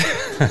she said.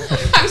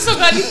 I'm so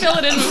glad you fill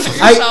it in for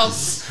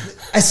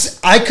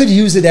yourself. I could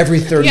use it every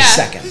 30 Yeah.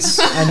 seconds.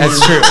 I mean,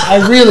 That's true.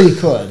 I really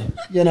could.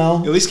 You know.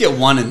 At least get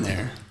one in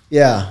there.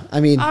 Yeah. I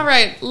mean. All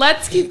right,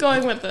 let's keep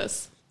going with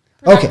this.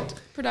 Okay.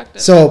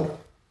 Productive. So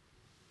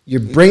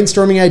you're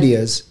brainstorming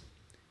ideas.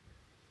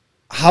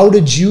 How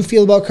did you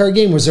feel about card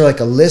game? Was there like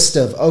a list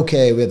of,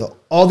 okay, we have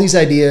all these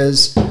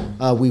ideas,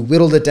 we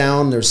whittled it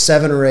down, there's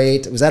 7 or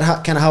 8. Was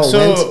that kind of how it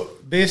went? So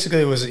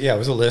basically it was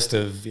a list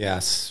of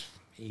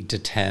 8 to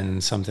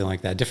 10, something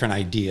like that, different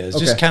ideas.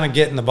 Just Okay. kind of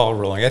getting the ball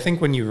rolling. I think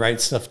when you write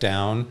stuff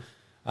down,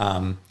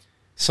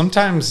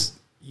 sometimes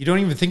you don't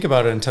even think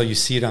about it until you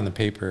see it on the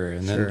paper,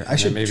 and then, I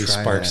should maybe try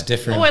sparks that.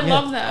 different. Oh, I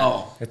love that.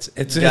 Oh, It's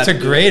got a to do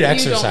great You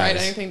exercise. don't write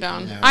anything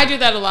down. I do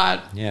that a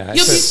lot. Yeah, You'll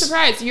be it's-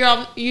 surprised.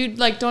 You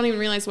like don't even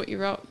realize what you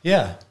wrote.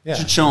 Yeah, you yeah,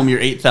 should show them your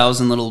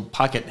 8,000 little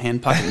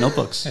hand pocket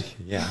notebooks.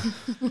 yeah.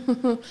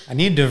 I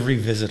need to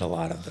revisit a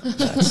lot of them.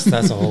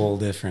 That's a whole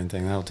different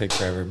thing. That'll take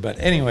forever. But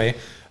anyway,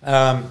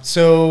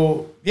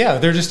 so yeah,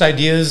 they're just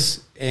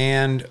ideas,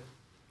 and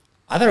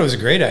I thought it was a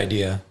great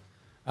idea.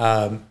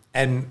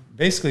 And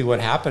basically,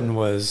 what happened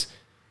was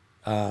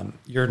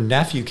your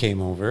nephew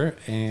came over,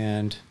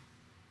 and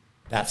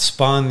that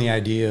spawned the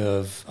idea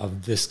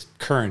of this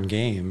current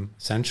game,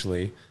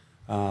 essentially.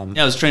 Yeah,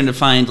 I was trying to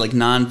find like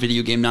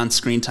non-video game,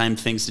 non-screen time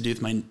things to do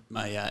with my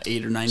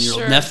 8 or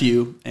 9-year-old Sure.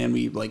 nephew, and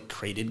we like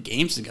created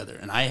games together,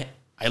 and I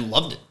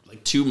loved it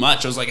like too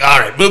much. I was like, all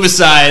right, move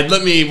aside,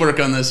 let me work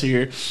on this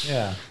here.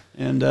 Yeah,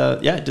 And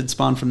it did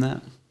spawn from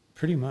that.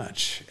 pretty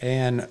much.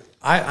 And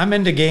I'm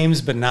into games,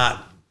 but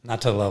not to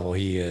the level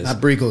he is. Not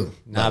Briegel.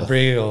 Not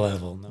Brady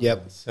level. No.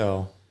 Yep.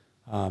 So,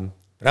 but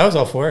I was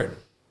all for it,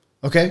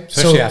 Okay.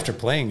 especially So, after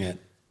playing it.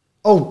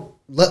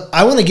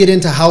 I want to get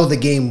into how the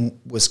game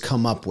was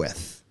come up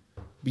with.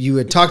 You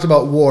had talked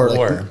about war. Like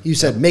War. you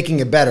said, making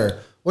it better.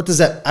 What does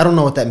that? I don't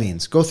know what that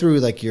means. Go through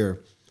like your.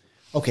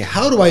 Okay,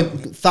 how do I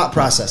thought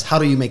process? How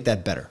do you make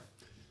that better?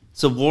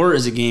 So War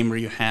is a game where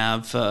you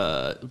have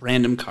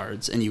random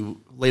cards and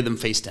you lay them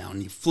face down,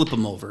 and you flip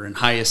them over, and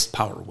highest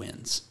power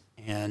wins.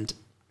 And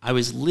I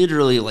was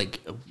literally like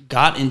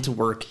got into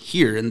work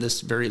here in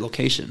this very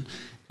location,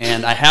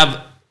 and I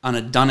have on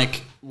a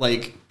Dunnick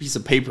like piece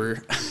of paper,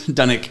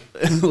 Dunnick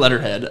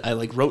letterhead, I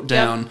like wrote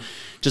down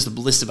just a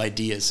list of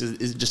ideas.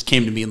 It just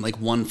came to me in like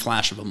one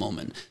flash of a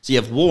moment. So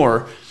you have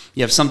War,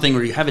 you have something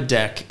where you have a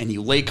deck and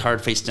you lay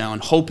card face down,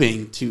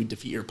 hoping to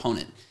defeat your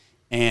opponent.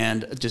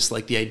 And just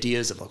like the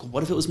ideas of like,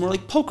 what if it was more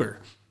like poker?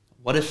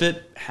 What if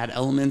it had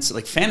elements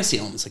like fantasy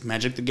elements, like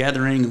Magic the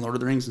Gathering and Lord of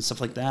the Rings and stuff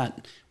like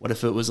that? What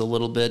if it was a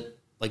little bit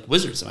like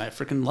Wizards? I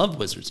freaking love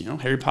Wizards,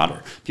 Harry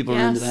Potter. People are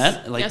into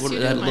that. Like, Yes, what you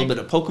if it do, had a little Mike.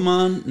 bit of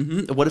Pokemon?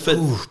 Mm-hmm. What if it?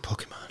 Ooh,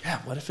 Pokemon. Yeah.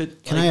 What if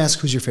it? Can I ask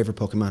who's your favorite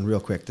Pokemon, real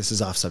quick? This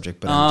is off subject,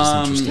 but I'm just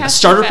interested. Cast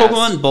Starter too fast.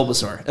 Pokemon,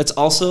 Bulbasaur. It's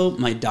also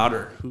my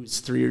daughter, who's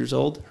 3 years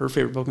old. Her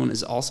favorite Pokemon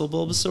is also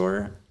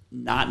Bulbasaur,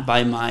 not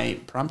by my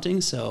prompting,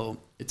 so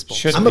it's Bulbasaur.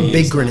 Should I'm a be.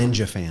 big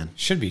Greninja fan.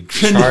 Should be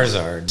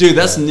Charizard. Dude,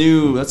 that's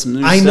new. That's some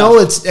new I stuff. know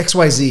it's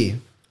XYZ.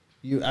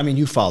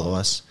 You follow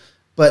us,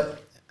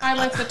 but I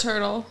like the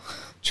turtle.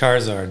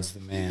 Charizard's the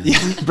man. Yeah,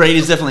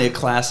 Brady's definitely a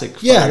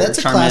classic. Yeah, fighter. that's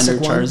a Charmander,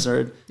 classic one.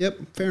 Charizard. yep,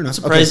 fair enough.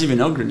 Surprised you even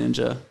know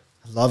Greninja.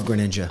 I love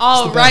Greninja.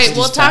 Oh, It's the right. best.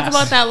 We'll Just talk pass.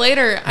 about that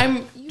later.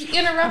 You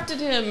interrupted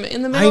him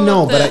in the middle I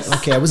know, of but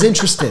this. I was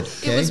interested. It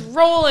Okay, was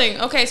rolling.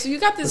 Okay, so you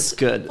got this That's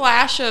good.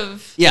 flash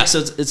of Yeah, so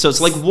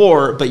it's like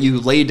War, but you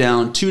lay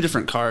down 2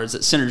 different cards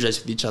that synergize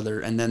with each other,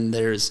 and then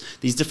there's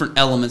these different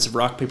elements of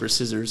rock, paper,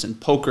 scissors, and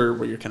poker,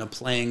 where you're kind of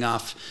playing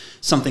off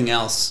something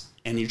else,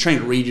 and you're trying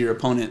to read your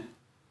opponent.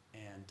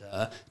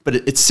 And but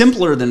it's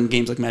simpler than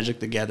games like Magic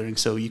the Gathering,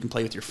 so you can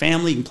play with your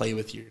family, you can play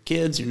with your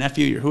kids, your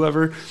nephew, your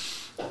whoever.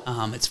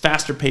 It's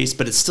faster paced,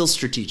 but it's still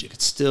strategic.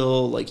 It's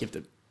still like you have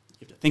to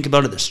think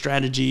about it. There's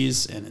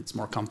strategies, and it's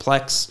more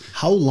complex.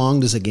 how long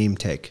does a game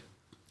take?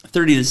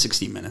 30 to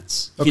 60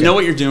 minutes. If Okay. you know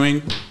what you're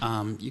doing,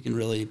 you can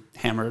really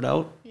hammer it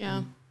out.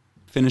 yeah.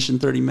 Finish in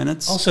 30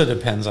 minutes. Also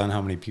depends on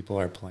how many people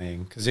are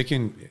playing, because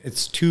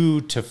it's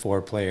 2 to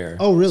 4 player.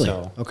 Oh, really?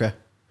 So Okay.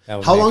 that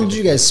would How make long a did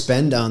you guys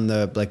spend on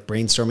the like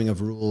brainstorming of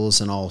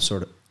rules and all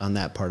sort of on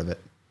that part of it?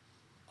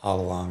 a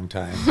long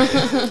time.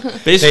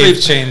 Basically, They've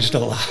changed a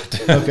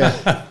lot. Okay.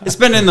 it's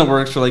been in the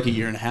works for like a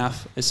year and a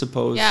half, I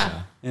suppose.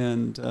 Yeah.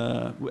 And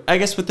I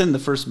guess within the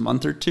first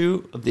month or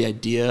two of the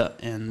idea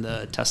and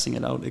testing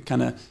it out, it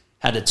kind of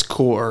had its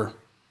core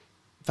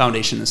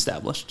foundation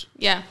established.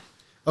 Yeah.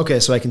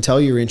 Okay, so I can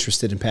tell you're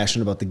interested and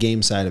passionate about the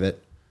game side of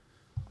it.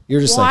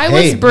 You're just Why like,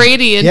 hey, was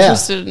Brady yeah,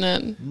 interested in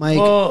it? Mike.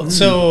 Well,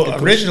 so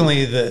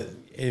originally the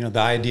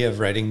idea of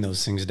writing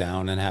those things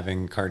down and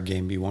having card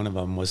game be one of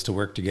them was to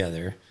work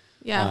together.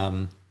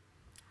 Yeah.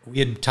 We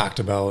had talked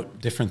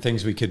about different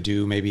things we could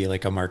do, maybe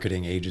like a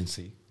marketing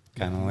agency,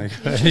 kind of like.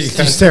 It's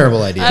a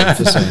terrible idea.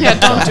 Just saying. Yeah,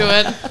 don't do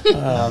it.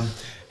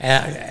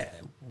 And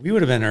we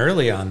would have been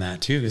early on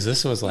that too, because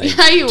this was like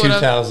Yeah, you would've.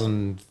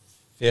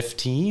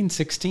 2015,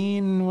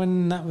 16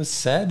 when that was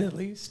said, at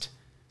least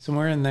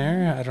somewhere in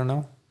there. I don't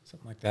know,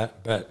 something like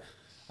that. But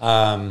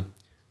so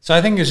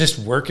I think it's just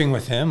working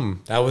with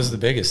him. That was the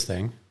biggest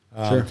thing.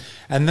 Sure.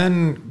 And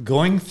then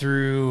going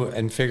through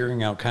and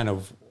figuring out kind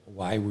of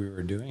why we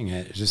were doing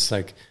it. It's just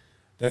like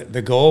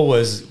the goal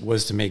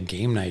was to make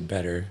game night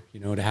better,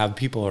 to have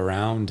people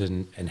around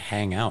and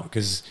hang out.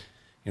 Because,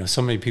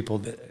 so many people,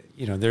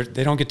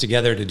 they don't get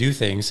together to do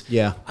things.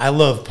 Yeah. I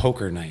love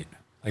poker night.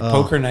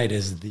 Poker night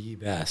is the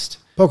best.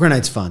 Poker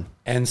night's fun.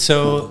 And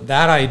so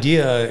that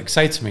idea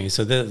excites me.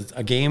 So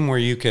a game where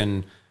you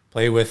can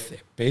play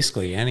with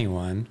basically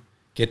anyone,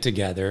 get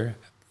together,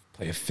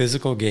 play a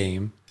physical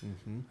game.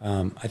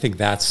 I think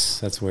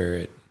that's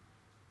where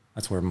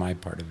my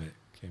part of it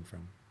came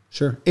from.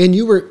 Sure. And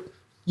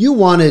you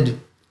wanted,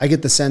 I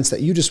get the sense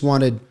that you just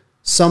wanted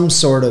some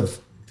sort of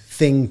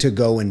thing to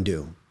go and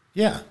do.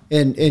 Yeah.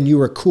 And you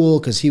were cool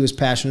because he was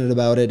passionate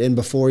about it. And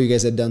before, you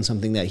guys had done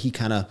something that he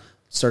kind of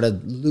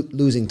started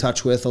losing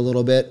touch with a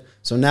little bit.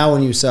 So now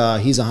when you saw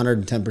he's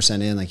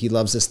 110% in, like he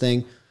loves this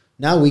thing,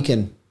 now we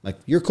can, like,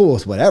 you're cool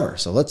with whatever.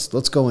 So let's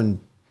go and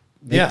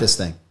make this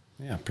thing.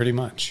 Yeah, pretty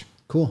much.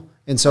 Cool.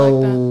 And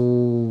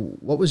so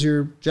what was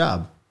your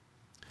job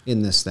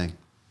in this thing?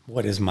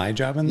 What is my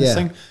job in this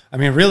thing? I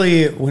mean,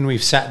 really, when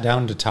we've sat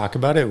down to talk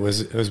about it, it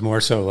was more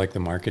so like the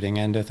marketing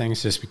end of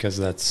things, just because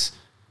that's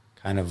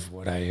kind of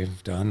what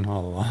I've done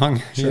all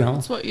along. Sure.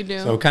 That's what you do.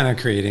 So kind of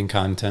creating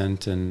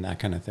content and that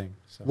kind of thing.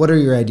 So. What are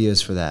your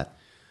ideas for that?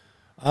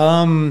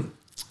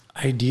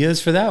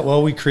 Ideas for that?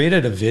 Well, we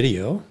created a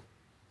video.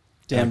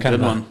 Damn kind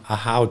good of one. a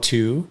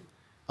how-to,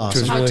 which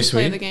was How really to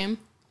sweet. play the game.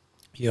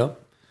 Yep.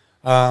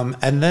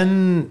 And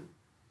then,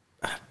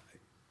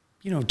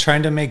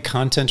 trying to make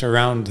content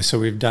around. So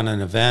we've done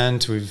an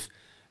event, we've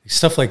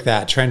stuff like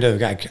that, trying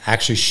to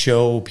actually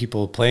show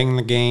people playing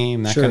the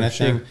game, that kind of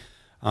thing.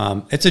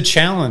 It's a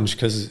challenge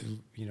because,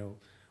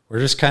 we're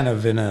just kind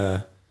of in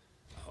a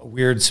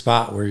weird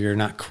spot where you're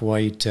not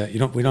quite, we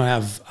don't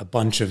have a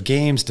bunch of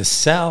games to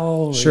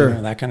sell,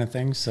 that kind of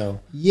thing. So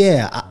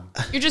yeah,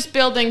 You're just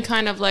building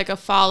kind of like a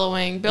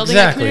following, building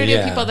Exactly, a community yeah.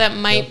 of people that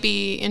might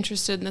be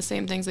interested in the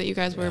same things that you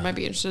guys were, might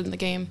be interested in the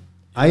game.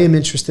 I am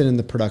interested in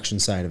the production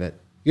side of it.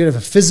 You have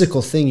a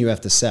physical thing you have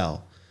to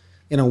sell.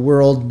 In a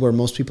world where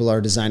most people are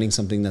designing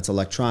something that's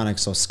electronic,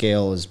 so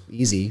scale is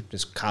easy,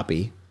 just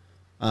copy.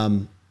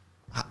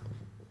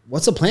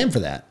 What's the plan for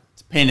that?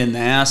 It's a pain in the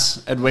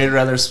ass. I'd way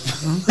rather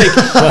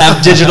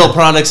have digital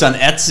products on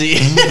Etsy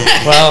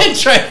Well, and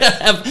try to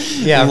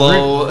have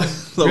low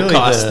really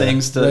cost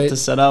things to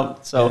set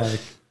up. So Yeah.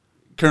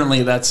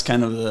 currently that's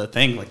kind of the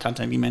thing, like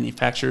content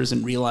manufacturers,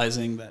 and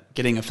realizing that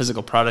getting a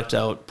physical product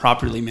out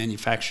properly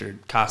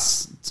manufactured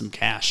costs some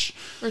cash.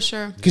 For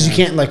sure. Because you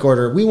can't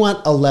order, we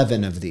want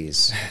 11 of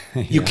these.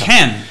 You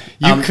can.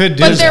 You could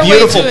do But There's they're way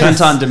beautiful too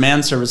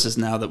print-on-demand services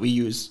now that we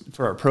use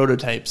for our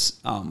prototypes,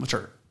 which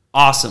are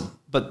awesome.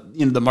 But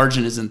the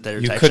margin isn't there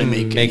you to actually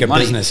couldn't make a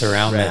money. business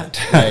around that.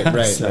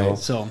 Right.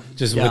 So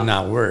Just would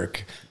not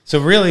work. So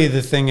really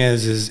the thing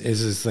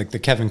is like the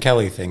Kevin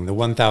Kelly thing, the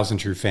 1,000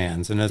 true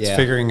fans. And it's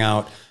figuring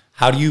out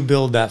how do you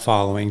build that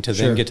following to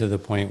then get to the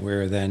point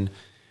where then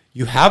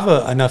you have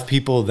enough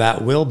people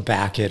that will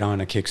back it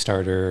on a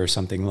Kickstarter or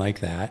something like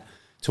that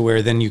to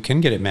where then you can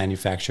get it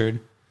manufactured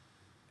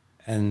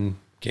and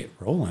get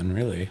rolling,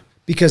 really.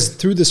 Because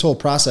through this whole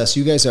process,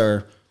 you guys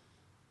are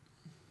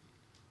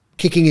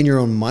kicking in your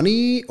own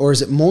money, or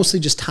is it mostly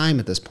just time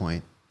at this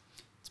point?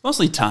 it's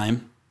mostly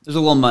time. There's a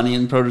little money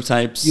in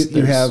prototypes.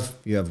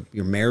 You're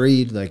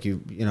married, like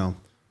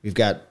you've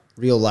got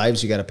real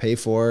lives you got to pay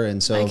for,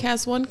 and so Mike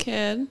has one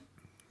kid.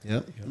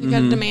 yep. You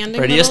got a demanding.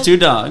 Brady has 2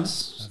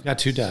 dogs. I've got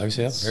 2 dogs,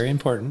 yeah, very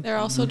important. They're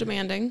also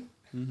demanding.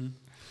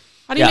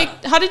 How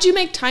did you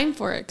make time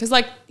for it? Because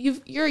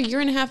you're a year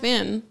and a half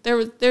in.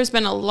 There's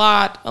been a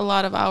lot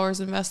of hours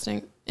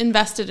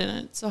invested in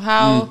it. So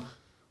how,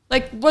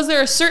 was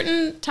there a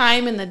certain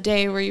time in the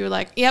day where you were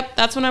like, yep,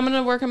 that's when I'm going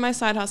to work on my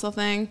side hustle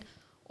thing?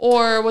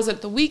 Or was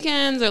it the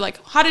weekends? Or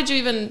how did you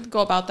even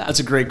go about that? That's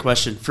a great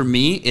question. For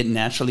me, it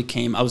naturally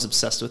came. I was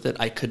obsessed with it.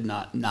 I could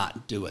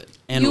not do it.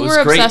 And You it was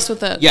were great. obsessed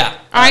with it. Yeah.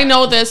 I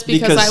know this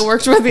because I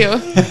worked with you. You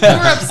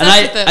were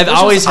obsessed with it. I've which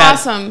always is had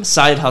awesome.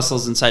 side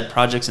hustles and side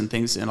projects and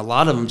things, and a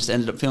lot of them just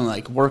ended up feeling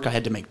like work I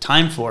had to make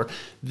time for.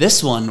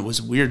 This one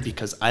was weird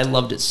because I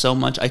loved it so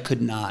much I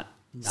could not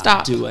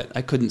Stop. do it.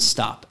 I couldn't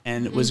stop.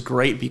 And it was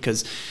great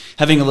because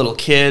having a little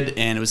kid,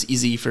 and it was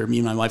easy for me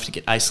and my wife to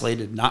get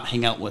isolated, not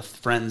hang out with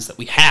friends that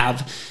we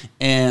have.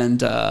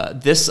 And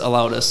this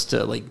allowed us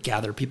to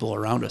gather people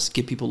around us,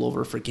 get people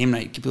over for game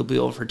night, get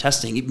people over for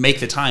testing, make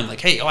the time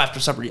hey,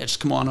 after supper, just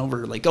come on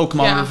over. Come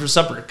on over for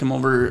supper. Come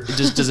over. It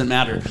just doesn't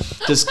matter.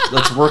 Just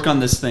let's work on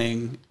this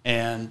thing.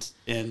 And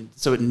And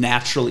so it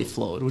naturally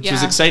flowed, which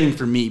was Yeah. exciting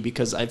for me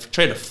because I've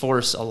tried to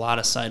force a lot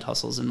of side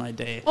hustles in my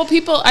day. Well,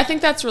 I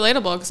think that's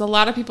relatable because a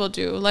lot of people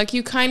do. Like,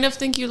 you kind of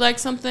think you like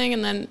something,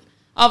 and then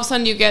all of a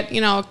sudden you get,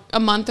 a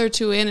month or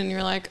two in, and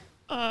you're like,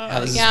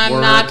 this is I'm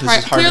work, not, this is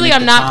hard to clearly make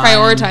I'm the not time.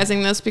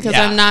 prioritizing this because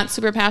Yeah. I'm not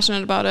super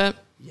passionate about it.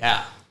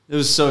 Yeah, it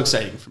was so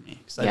exciting for me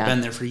because Yeah. I've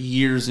been there for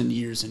years and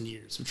years and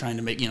years of trying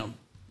to make,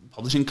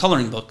 publishing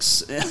coloring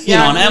books, Yeah, on you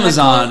had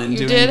Amazon and you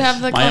doing did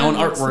have the my own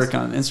coloring books. artwork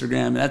on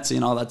Instagram and Etsy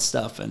and all that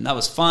stuff. And that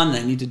was fun. And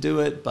I need to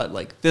do it. But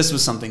like, this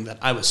was something that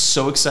I was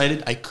so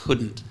excited I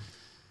couldn't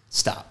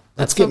stop.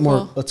 Let's That's get so more.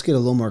 cool. Let's get a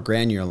little more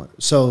granular.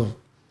 So,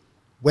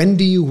 when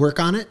do you work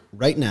on it?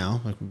 Right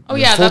now, like Oh, your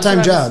yeah, that's full-time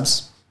what I was-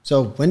 jobs.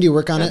 So when do you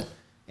work on Good. it?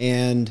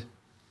 And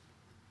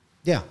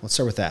yeah, let's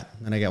start with that.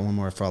 Then I got one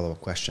more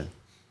follow-up question.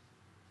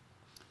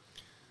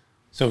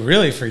 So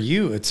really for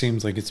you, it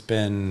seems like it's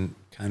been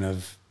kind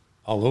of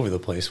all over the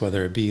place,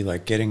 whether it be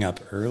like getting up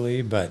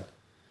early. But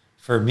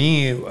for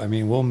me, I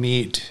mean, we'll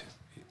meet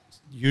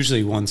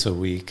usually once a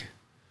week.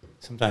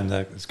 Sometimes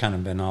that's kind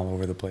of been all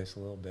over the place a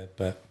little bit,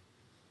 but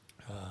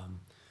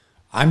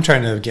I'm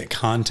trying to get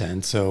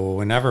content. So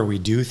whenever we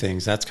do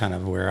things, that's kind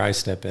of where I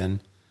step in.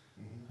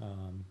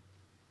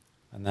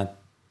 And that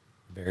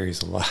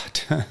varies a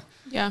lot.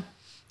 Yeah.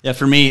 Yeah,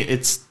 for me,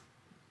 it's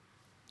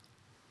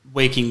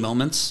waking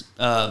moments,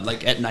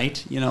 like at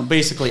night,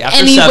 basically after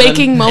Any 7.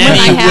 waking moment any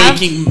I have?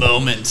 waking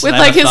moment. With I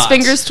like have his thoughts.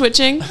 fingers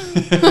twitching.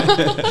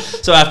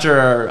 So after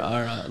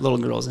our little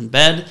girl's in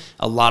bed,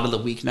 a lot of the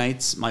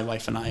weeknights, my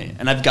wife and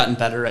I've gotten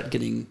better at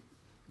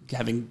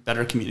having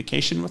better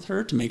communication with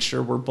her to make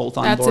sure we're both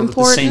on That's board with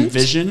the same important.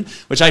 vision,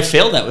 which I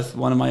failed at with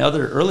one of my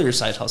other earlier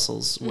side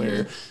hustles,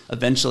 where Mm-hmm.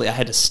 eventually I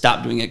had to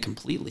stop doing it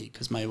completely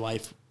because my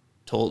wife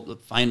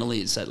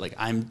finally said, like,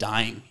 I'm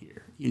dying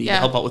here. You need to Yeah.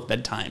 help out with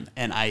bedtime.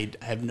 And I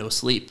have no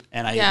sleep.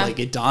 And Yeah.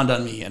 it dawned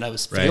on me, and I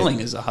was Right. failing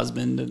as a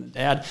husband and a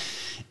dad.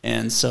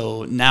 And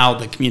so now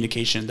the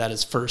communication, that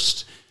is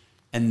first.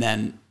 And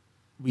then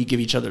we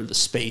give each other the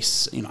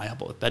space. I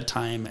help out with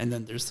bedtime, and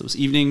then there's those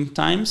evening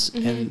times.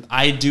 Mm-hmm. And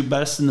I do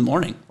best in the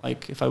morning.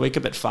 Like if I wake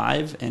up at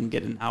 5 and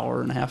get an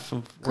hour and a half of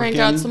work Crank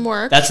in, out some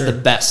work. that's the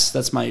best.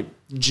 That's my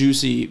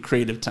juicy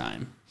creative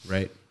time.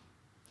 Right.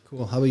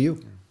 Cool. How about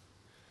you?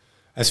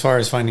 As far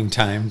as finding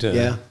time to,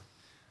 Yeah.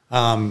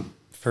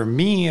 For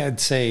me, I'd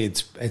say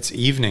it's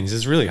evenings.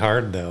 It's really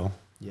hard though.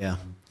 Yeah.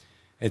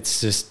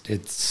 It's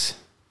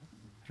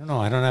I don't know.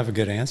 I don't have a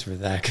good answer for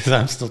that because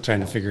I'm still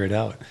trying to figure it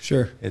out.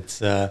 Sure.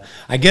 It's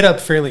I get up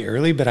fairly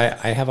early, but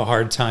I have a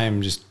hard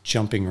time just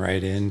jumping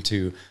right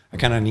into. I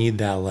kind of need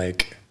that,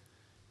 like,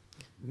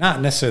 not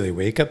necessarily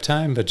wake up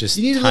time, but just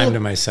You need a time little- to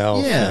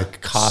myself, yeah.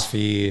 like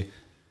coffee,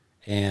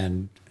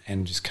 and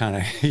just kind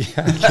of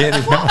get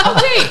it.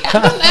 Okay,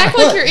 don't act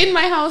like you're in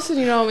my house and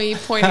you know me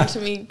pointing to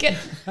me.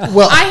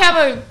 Well- I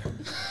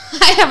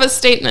have a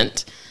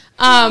statement.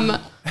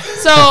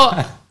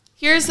 So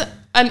here's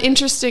an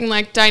interesting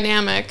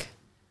interesting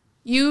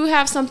You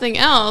have something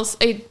else,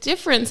 a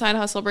different side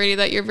hustle, Brady,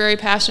 that you're very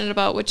passionate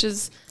about, which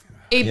is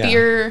a Yeah.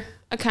 beer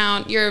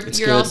account. You're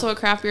good. also a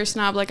craft beer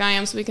snob like I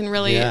am, so we can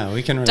really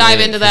We can dive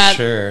relate into for that.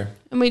 Sure.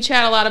 And we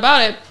chat a lot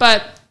about it.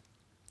 But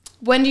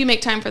when do you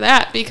make time for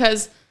that?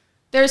 Because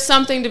there's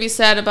something to be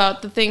said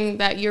about the thing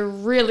that you're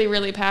really,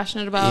 really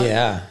passionate about.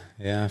 Yeah.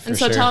 For And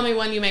so sure. tell me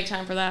when you make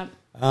time for that.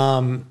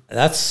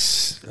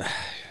 That's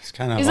it's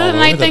kind of Is it all a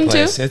night over the thing, too?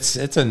 place.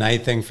 It's a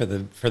night thing for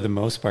the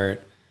most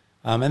part,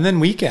 and then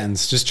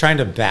weekends, just trying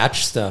to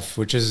batch stuff,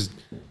 which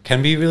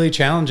can be really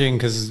challenging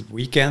because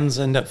weekends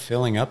end up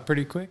filling up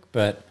pretty quick.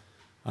 But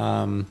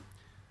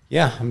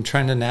yeah, I'm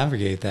trying to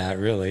navigate that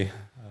really.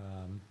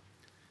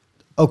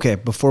 Okay.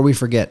 Before we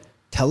forget,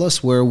 tell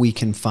us where we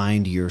can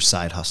find your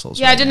side hustles.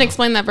 Yeah, I right didn't now.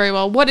 explain that very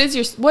well. What is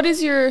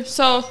your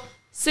so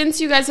since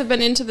you guys have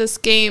been into this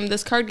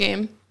card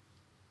game,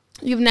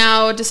 you've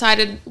now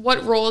decided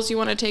what roles you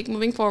want to take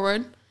moving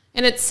forward.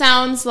 And it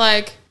sounds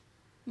like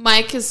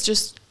Mike is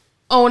just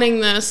owning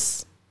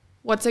this.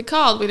 What's it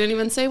called? We didn't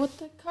even say what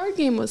the card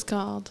game was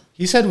called.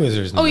 He said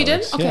Wizards. And Oh, he did?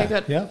 Relics. Okay, Yeah,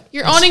 good. Yeah.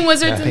 You're owning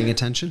Wizards yeah. Paying and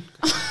attention?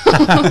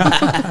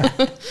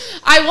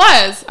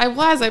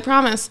 I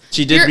promise.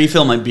 She did You're-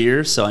 refill my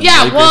beer, so I'm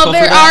Yeah, really well, grateful for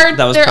there that. are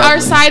That was there are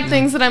probably- side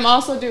things that I'm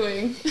also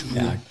doing.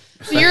 Yeah.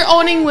 So you're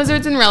owning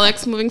Wizards and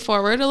Relics moving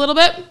forward a little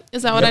bit.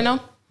 Is that what I know?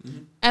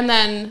 And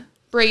then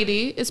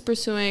Brady is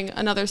pursuing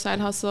another side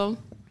hustle.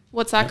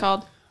 What's that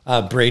called?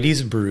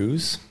 Brady's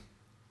Brews.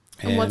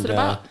 And what's it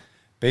about?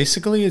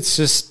 Basically, it's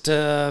just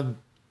kind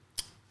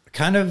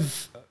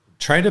of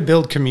try to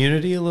build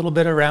community a little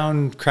bit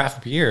around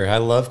craft beer. I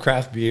love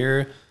craft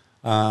beer.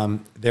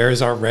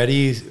 There's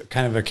already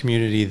kind of a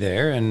community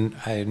there, and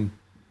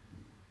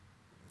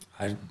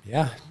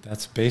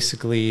that's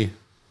basically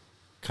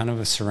kind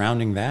of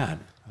surrounding that.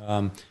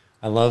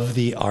 I love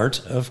the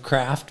art of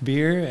craft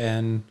beer,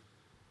 and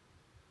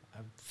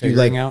I'm You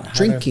figuring like out how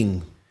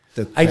drinking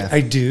the craft.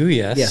 I do,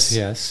 yes,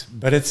 Yes.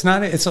 but it's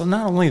not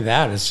only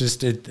that. It's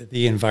just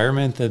the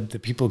environment, the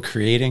people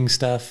creating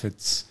stuff.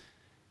 It's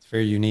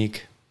very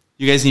unique.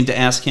 You guys need to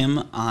ask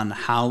him on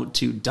how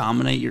to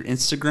dominate your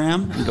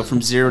Instagram and go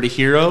from 0 to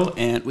hero.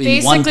 And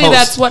in one Basically, post,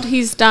 that's what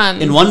he's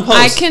done. In one post.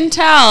 I can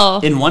tell.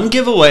 In one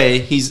giveaway,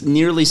 he's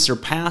nearly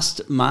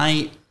surpassed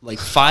my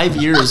 5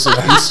 years of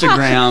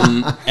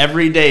Instagram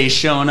every day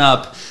showing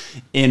up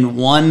in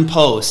one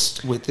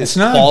post with this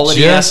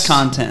quality ass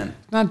content.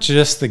 Not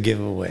just the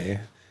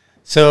giveaway.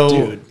 So,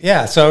 Dude.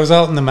 yeah, so I was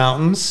out in the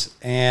mountains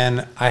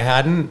and I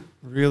hadn't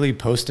really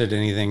posted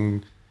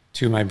anything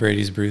to my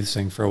Brady's Brews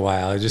thing for a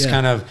while. I just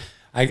kind of,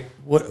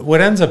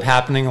 what ends up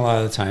happening a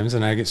lot of the times,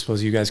 and I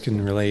suppose you guys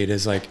can relate,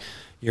 is like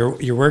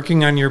you're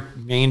working on your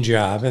main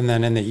job, and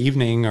then in the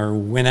evening or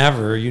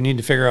whenever you need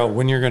to figure out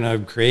when you're going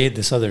to create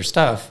this other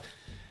stuff,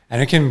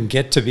 and it can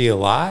get to be a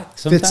lot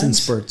sometimes. Fits in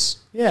spurts.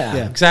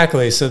 Yeah,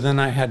 exactly. So then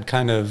I had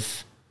kind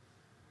of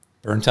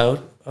burnt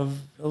out of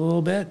a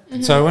little bit.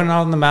 Mm-hmm. So I went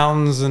out in the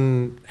mountains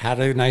and had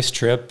a nice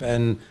trip,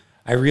 and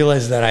I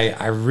realized that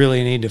I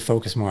really need to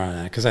focus more on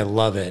that because I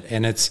love it.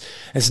 And it's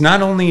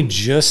not only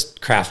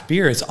just craft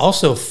beer, it's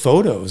also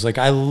photos. Like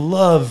I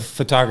love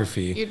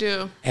photography. You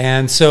do.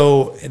 And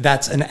so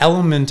that's an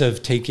element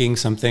of taking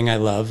something I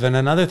love and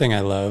another thing I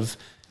love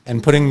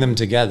and putting them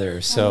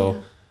together.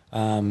 So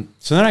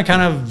so then I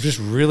kind of just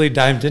really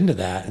dived into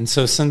that. And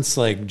so since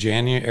like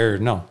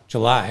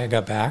July, I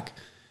got back.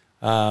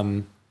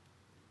 I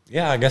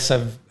guess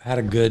I've had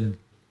a good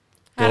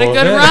run. Had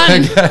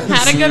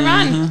a good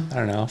run. I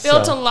don't know.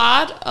 Built a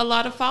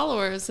lot of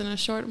followers in a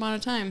short amount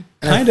of time.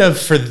 Kind of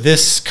for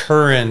this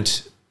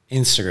current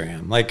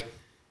Instagram. Like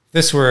if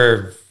this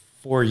were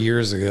 4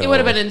 years ago, It would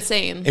have been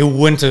insane. It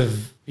wouldn't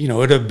have, it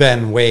would have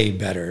been way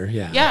better.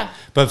 Yeah. Yeah.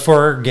 But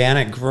for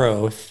organic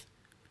growth,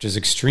 which is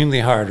extremely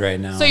hard right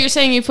now. So you're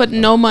saying you put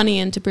no money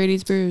into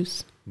Brady's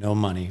Brews? No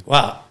money.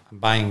 Well, I'm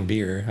buying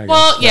beer. I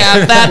Well, guess.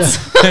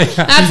 yeah,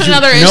 that's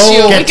another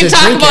issue. We can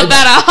talk about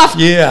that off.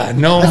 Yeah,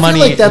 no I money.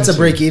 feel like that's a into-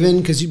 break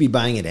even because you'd be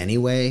buying it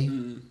anyway.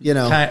 You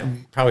know,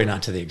 Probably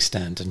not to the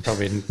extent, and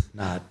probably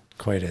not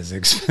quite as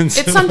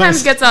expensive. It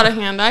sometimes gets out of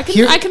hand. I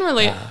can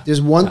relate.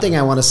 there's one thing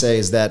I want to say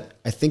is that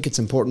I think it's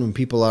important when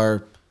people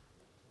are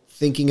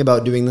thinking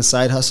about doing the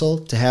side hustle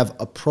to have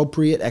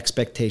appropriate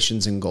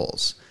expectations and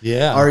goals.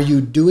 Yeah.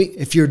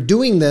 If you're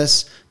doing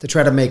this to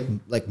try to make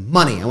like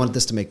money, I want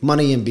this to make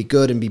money and be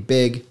good and be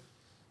big.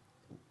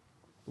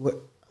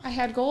 I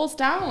had goals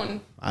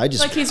down. I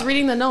just It's like he's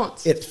reading the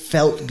notes. It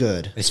felt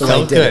good. It so I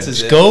felt did good. it.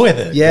 Just go with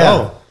it. Yeah.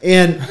 Go.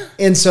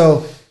 And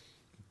so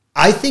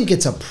I think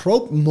it's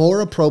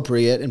more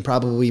appropriate and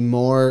probably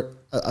more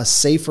a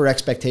safer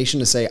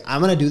expectation to say,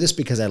 I'm going to do this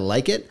because I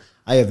like it.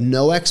 I have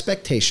no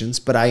expectations,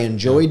 but I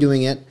enjoy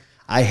doing it.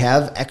 I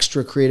have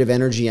extra creative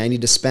energy I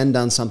need to spend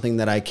on something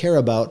that I care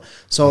about.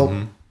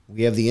 So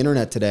we have the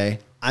internet today.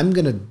 I'm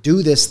going to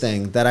do this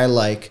thing that I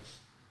like.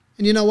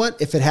 And you know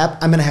what? If it I'm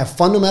going to have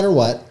fun no matter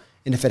what.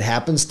 And if it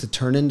happens to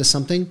turn into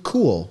something,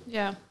 cool.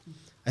 Yeah.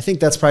 I think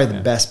that's probably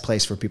the best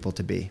place for people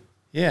to be.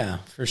 Yeah,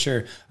 for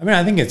sure. I mean,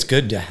 I think it's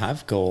good to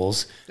have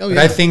goals. Oh, but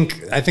yeah. I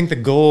think the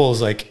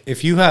goals, like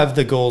if you have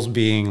the goals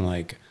being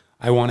like,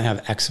 I want to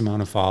have X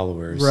amount of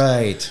followers.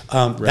 Right.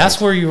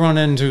 That's where you run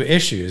into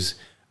issues.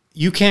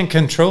 You can't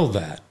control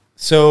that.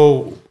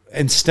 So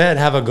instead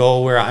have a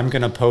goal where I'm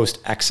going to post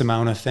X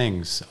amount of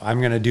things. I'm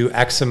going to do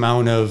X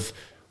amount of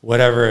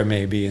whatever it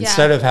may be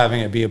instead of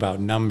having it be about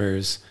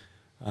numbers.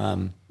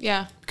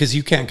 Yeah. Because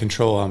you can't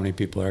control how many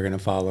people are going to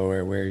follow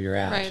or where you're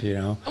at, Right. you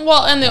know?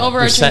 Well, and the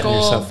overarching setting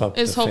goal yourself up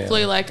is to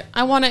hopefully fail. like,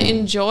 I want to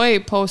enjoy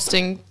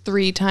posting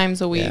 3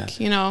 times a week,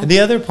 you know? And the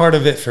other part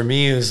of it for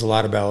me is a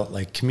lot about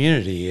like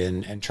community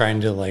and trying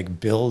to like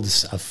build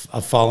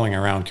a following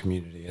around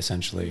community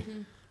essentially.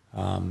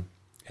 And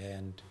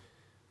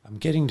I'm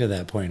getting to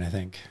that point, I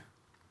think,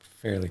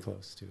 fairly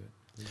close to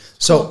it.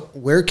 So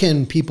where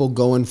can people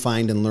go and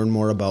find and learn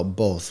more about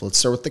both? Let's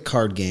start with the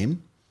card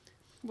game.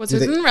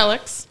 Wizards and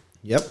Relics.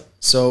 Yep.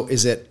 So do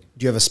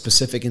you have a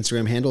specific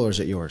Instagram handle or is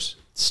it yours?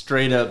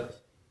 Straight up,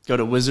 go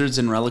to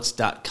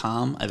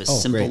wizardsandrelics.com. I have a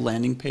simple great.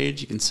 landing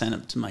page. You can sign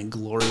up to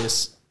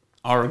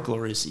our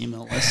glorious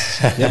email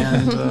list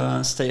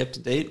and stay up to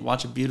date.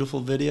 Watch a beautiful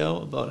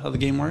video about how the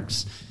game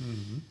works.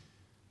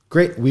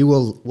 Great.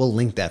 We'll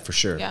link that for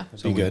sure. Yeah.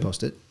 So Be we good.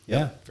 post it.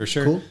 Yeah, for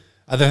sure. Cool.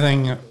 Other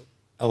thing,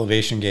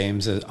 Elevation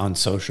Games is on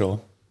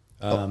social.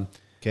 okay.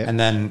 And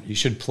then you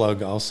should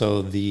plug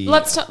also the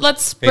Let's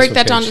break Facebook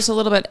that down page. just a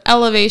little bit.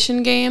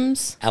 Elevation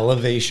Games.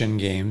 Elevation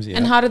Games. Yeah.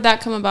 And how did that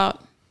come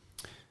about?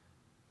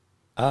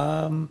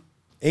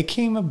 It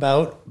came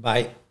about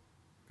by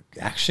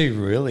actually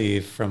really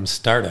from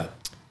startup.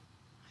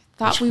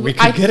 I thought we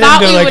could I get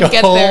thought into we like would a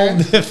get whole there.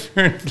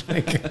 different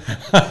like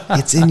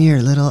It's in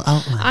your little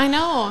outline. I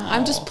know.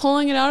 I'm just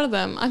pulling it out of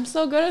them. I'm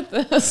so good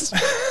at this.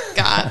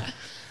 God.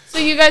 So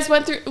you guys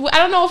went through, I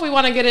don't know if we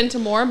want to get into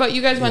more, but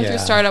you guys went through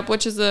Yeah. startup,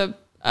 which is a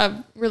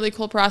really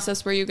cool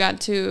process where you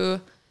got to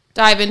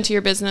dive into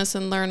your business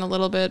and learn a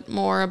little bit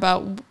more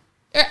about,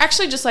 or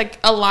actually just like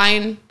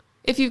align,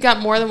 if you've got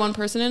more than one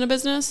person in a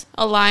business,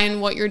 align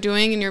what you're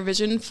doing and your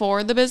vision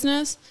for the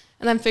business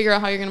and then figure out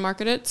how you're going to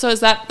market it. So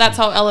that's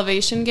how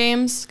Elevation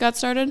Games got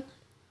started?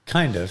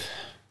 kind of.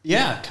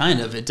 Yeah,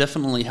 kind of. It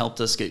definitely helped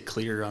us get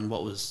clear on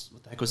what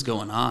the heck was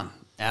going on.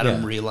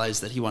 Adam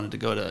realized that he wanted to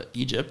go to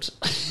Egypt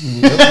Oh,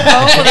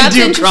 that's and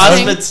do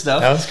interesting. CrossFit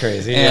stuff. That was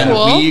crazy. And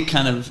Cool. we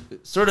kind of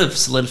sort of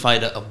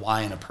solidified a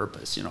why and a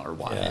purpose. Our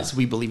why is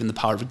we believe in the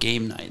power of a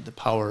game night, the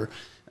power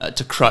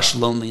to crush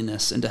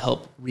loneliness and to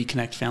help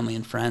reconnect family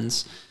and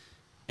friends.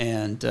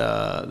 And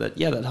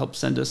that helped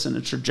send us in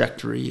a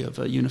trajectory of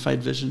a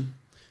unified vision.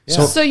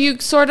 Yeah. So you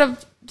sort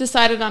of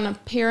decided on a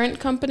parent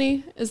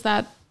company? Is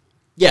that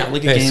Yeah,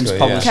 like a games Basically,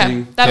 publishing.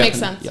 okay? That makes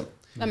company. sense. Yep.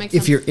 That makes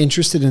If sense. you're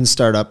interested in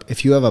startup,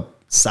 if you have a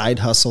side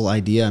hustle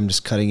idea, I'm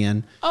just cutting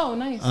in. Oh,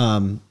 nice.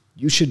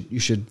 You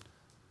should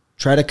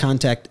try to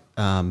contact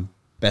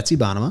Betsy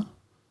Bonema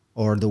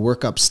or the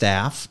Workup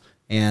staff,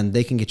 and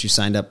they can get you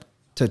signed up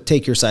to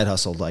take your side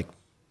hustle. Like,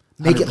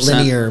 make it 100%.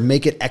 linear,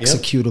 make it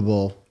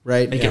executable,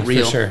 right? Make Yeah, it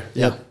real. for sure.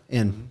 Yep.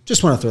 And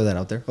just want to throw that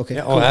out there. Okay.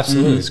 Yeah, oh,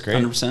 absolutely. It's great.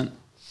 100%.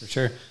 For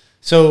sure.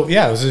 So,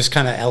 yeah, it was just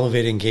kind of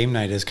elevating game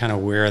night is kind of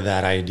where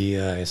that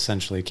idea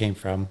essentially came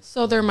from.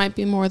 So there might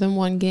be more than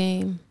one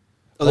game.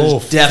 Oh,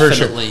 there's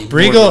definitely more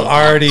Briegel than one.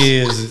 already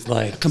is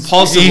like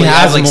Compulsively, he I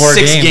have like more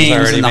 6 games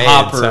already in the made,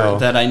 hopper so-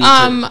 that I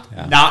need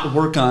to not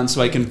work on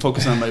so I can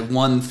focus on my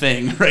one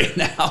thing right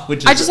now, which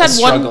is I just a had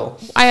struggle.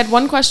 I had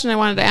one question I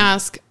wanted to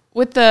ask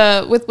with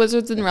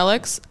Wizards and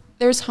Relics.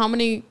 There's how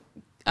many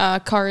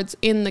cards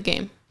in the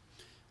game?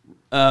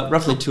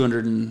 Roughly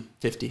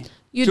 250.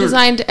 You 200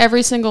 designed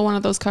every single one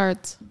of those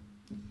cards.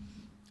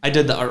 I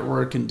did the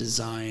artwork and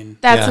design.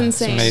 That's Yeah, it's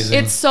insane. amazing.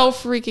 It's so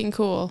freaking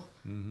cool.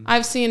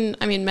 I've seen,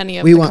 many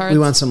of We the want cards. we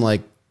want some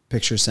like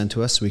pictures sent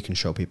to us so we can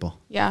show people.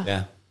 Yeah.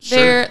 Yeah.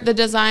 They're, the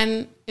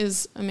design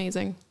is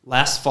amazing.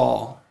 Last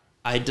fall,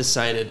 I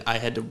decided I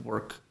had to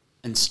work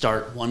and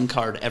start one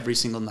card every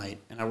single night,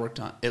 and I worked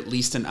on at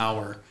least an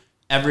hour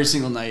every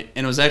single night.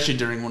 And it was actually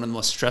during one of the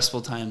most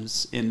stressful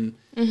times in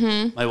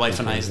my wife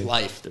and I's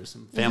life. There's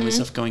some family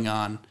stuff going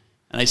on,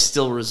 and I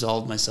still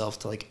resolved myself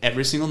to like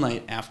every single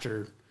night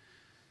after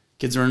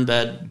kids were in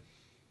bed,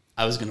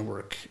 I was going to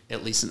work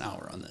at least an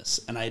hour on this.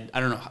 And I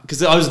don't know,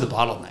 because I was the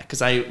bottleneck,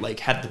 because I like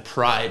had the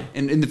pride,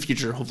 and in the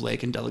future, hopefully I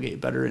can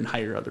delegate better and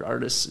hire other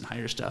artists and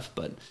hire stuff.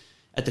 But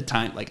at the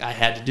time, like I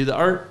had to do the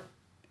art.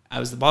 I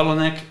was the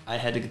bottleneck. I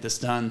had to get this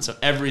done. So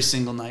every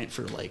single night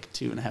for like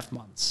 2.5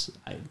 months,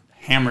 I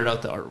hammered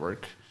out the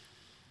artwork.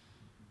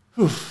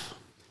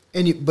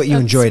 And but you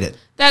enjoyed it.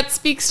 That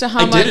speaks to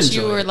how I did much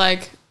enjoy you were it.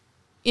 like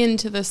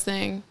into this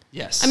thing.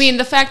 Yes. I mean,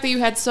 the fact that you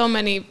had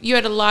you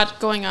had a lot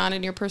going on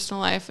in your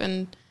personal life,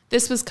 and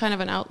this was kind of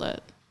an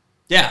outlet.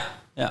 Yeah.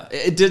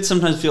 It did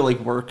sometimes feel like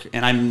work,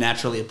 and I'm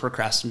naturally a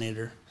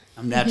procrastinator.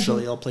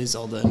 I'll play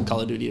Zelda and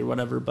Call of Duty or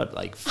whatever, but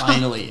like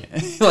finally,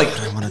 like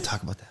I want to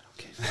talk about that.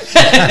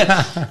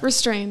 Okay.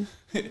 Restrain.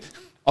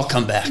 I'll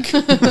come back.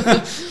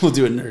 We'll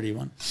do a nerdy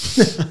one.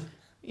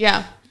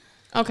 Yeah.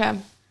 Okay.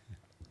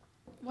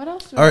 What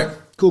else? All right.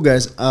 Cool,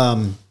 guys.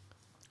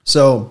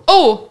 So.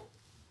 Oh,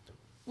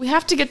 we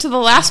have to get to the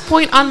last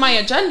point on my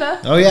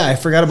agenda. Oh yeah, I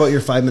forgot about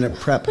your 5-minute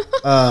prep.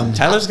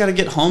 Tyler's got to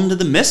get home to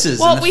the missus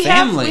Well, and the we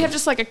family. have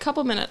just like a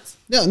couple minutes.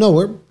 No,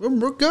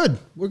 we're good.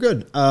 We're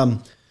good.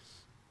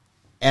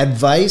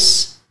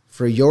 Advice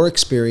for your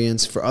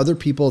experience for other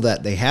people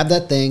that they have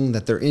that thing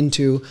that they're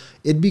into.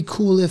 It'd be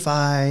cool if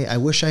I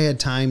wish I had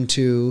time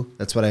to.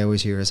 That's what I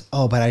always hear is,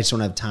 oh, but I just don't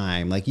have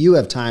time. Like you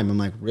have time. I'm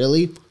like,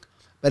 really?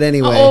 But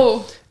anyway.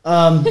 Oh,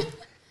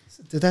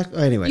 Did that?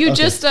 Anyway. you okay.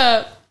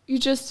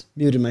 just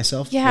Muted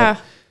myself. yeah.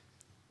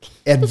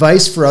 Yep.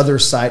 Advice for other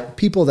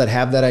people that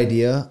have that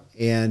idea,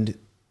 and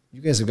you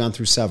guys have gone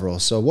through several.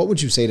 So what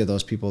would you say to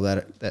those people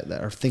that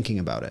are thinking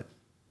about it?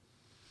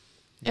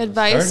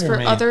 Advice Start or for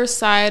me? other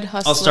side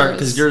hustlers. I'll start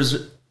because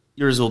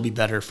yours will be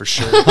better for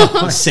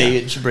sure.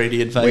 Sage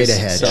Brady advice. Wait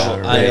ahead. So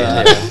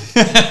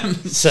Yeah,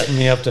 setting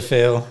me up to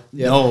fail.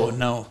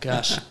 No,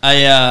 gosh.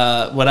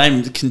 What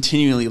I'm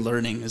continually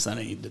learning is that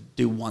I need to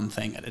do one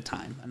thing at a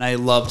time. And I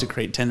love to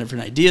create 10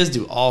 different ideas,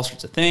 do all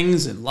sorts of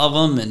things and love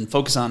them and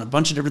focus on a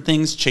bunch of different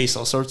things, chase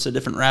all sorts of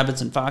different rabbits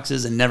and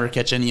foxes and never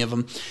catch any of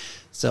them.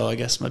 So I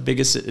guess my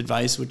biggest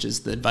advice, which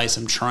is the advice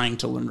I'm trying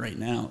to learn right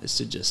now, is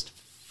to just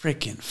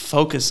freaking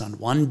focus on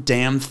one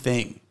damn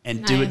thing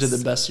and do it to Nice.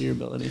 the best of your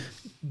ability.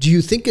 Do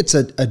you think it's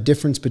a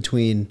difference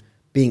between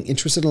being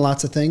interested in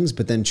lots of things,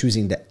 but then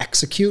choosing to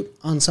execute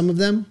on some of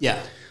them?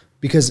 Yeah.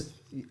 Because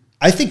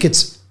I think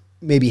it's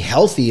maybe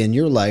healthy in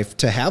your life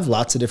to have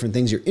lots of different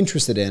things you're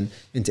interested in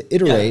and to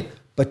iterate,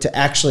 but to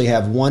actually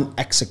have one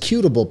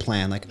executable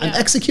plan. Like I'm Yeah.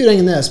 executing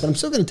in this, but I'm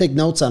still going to take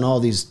notes on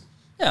all these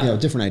Yeah.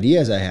 different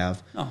ideas I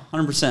have. No,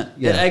 100%.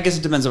 Yeah. I guess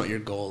it depends on what your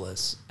goal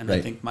is. And I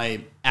Right. think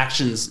my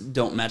actions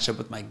don't match up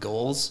with my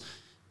goals.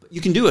 But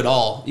you can do it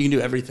all. You can do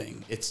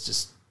everything. It's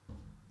just,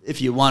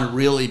 if you want to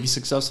really be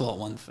successful at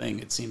one thing,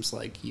 it seems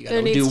like you got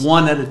There to do needs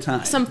one at a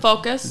time. some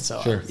focus. And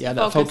so, Sure. yeah,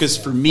 that Focus. focus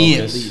for me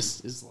Focus. at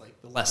least is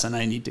like the lesson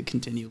I need to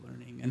continue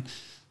learning. And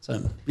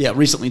so, yeah,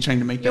 recently trying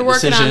to make You're that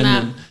working on decision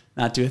that. and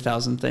not do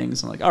 1,000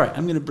 things. I'm like, all right,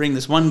 I'm going to bring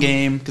this one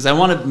game because I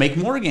want to make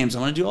more games. I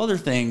want to do other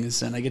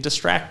things, and I get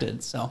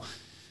distracted. So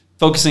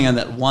focusing on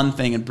that one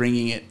thing and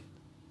bringing it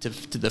to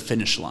the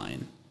finish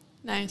line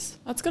Nice.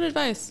 That's good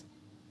advice.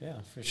 Yeah,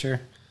 for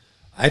sure.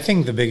 I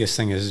think the biggest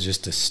thing is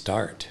just to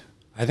start.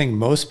 I think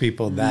most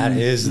people, that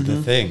is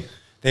the thing.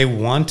 They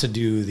want to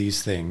do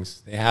these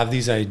things. They have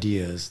these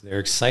ideas. They're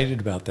excited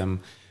about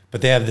them,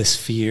 but they have this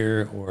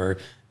fear, or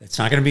it's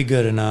not going to be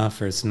good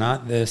enough, or it's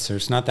not this, or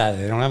it's not that.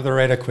 They don't have the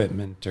right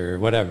equipment or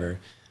whatever.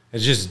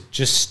 It's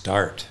just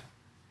start.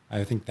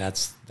 I think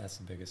that's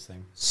the biggest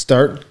thing.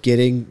 Start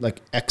getting,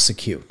 like,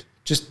 execute.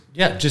 Just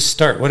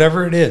start.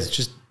 Whatever it is,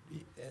 just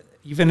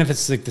even if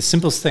it's like the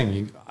simplest thing,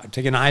 you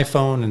take an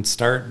iPhone and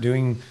start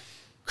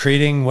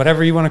creating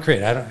whatever you want to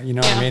create. I don't, you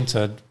know what I mean?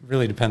 So it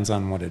really depends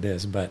on what it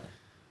is. But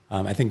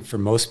I think for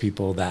most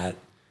people that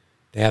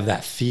they have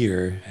that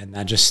fear, and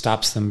that just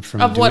stops them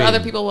from of what other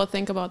people will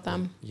think about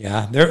them.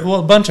 Yeah,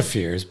 a bunch of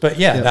fears, but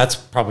that's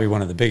probably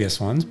one of the biggest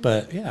ones.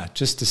 But yeah,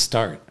 just to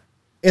start.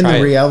 And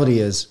the reality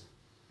is,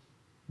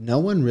 no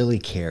one really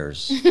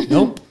cares.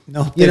 Nope,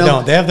 they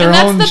don't. They have their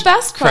own the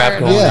best crap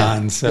part. going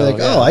on. So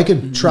like, I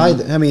could try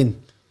that. I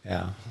mean,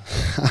 yeah.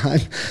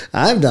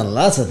 I've done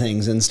lots of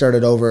things and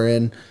started over,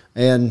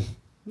 and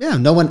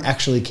no one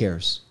actually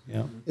cares.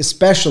 Yeah.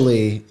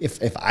 Especially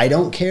if I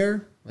don't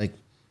care, like,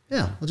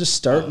 we'll just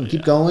start and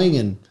keep going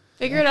and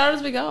figure it out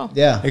as we go.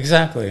 Yeah.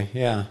 Exactly.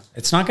 Yeah.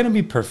 It's not going to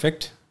be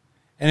perfect.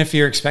 And if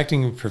you're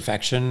expecting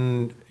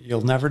perfection,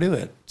 you'll never do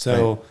it.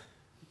 So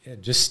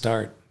just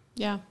start.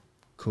 Yeah.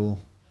 Cool.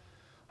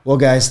 Well,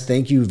 guys,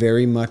 thank you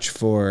very much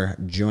for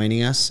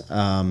joining us.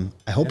 I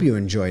hope you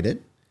enjoyed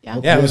it. Yeah.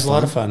 Yeah, it was a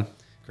lot of fun.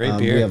 Great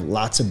beer. We have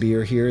lots of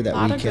beer here that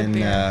we can.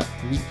 beer.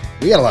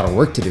 We got a lot of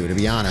work to do, to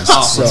be honest.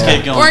 Let's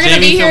get going. We're going to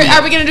be here.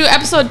 Are we going to do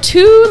episode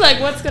 2? Like,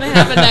 what's going to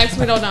happen next?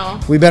 We don't know.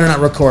 We better not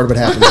record what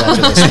happens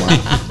after this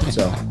one.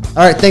 So,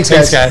 all right. Thanks,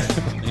 guys. Thanks,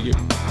 guys.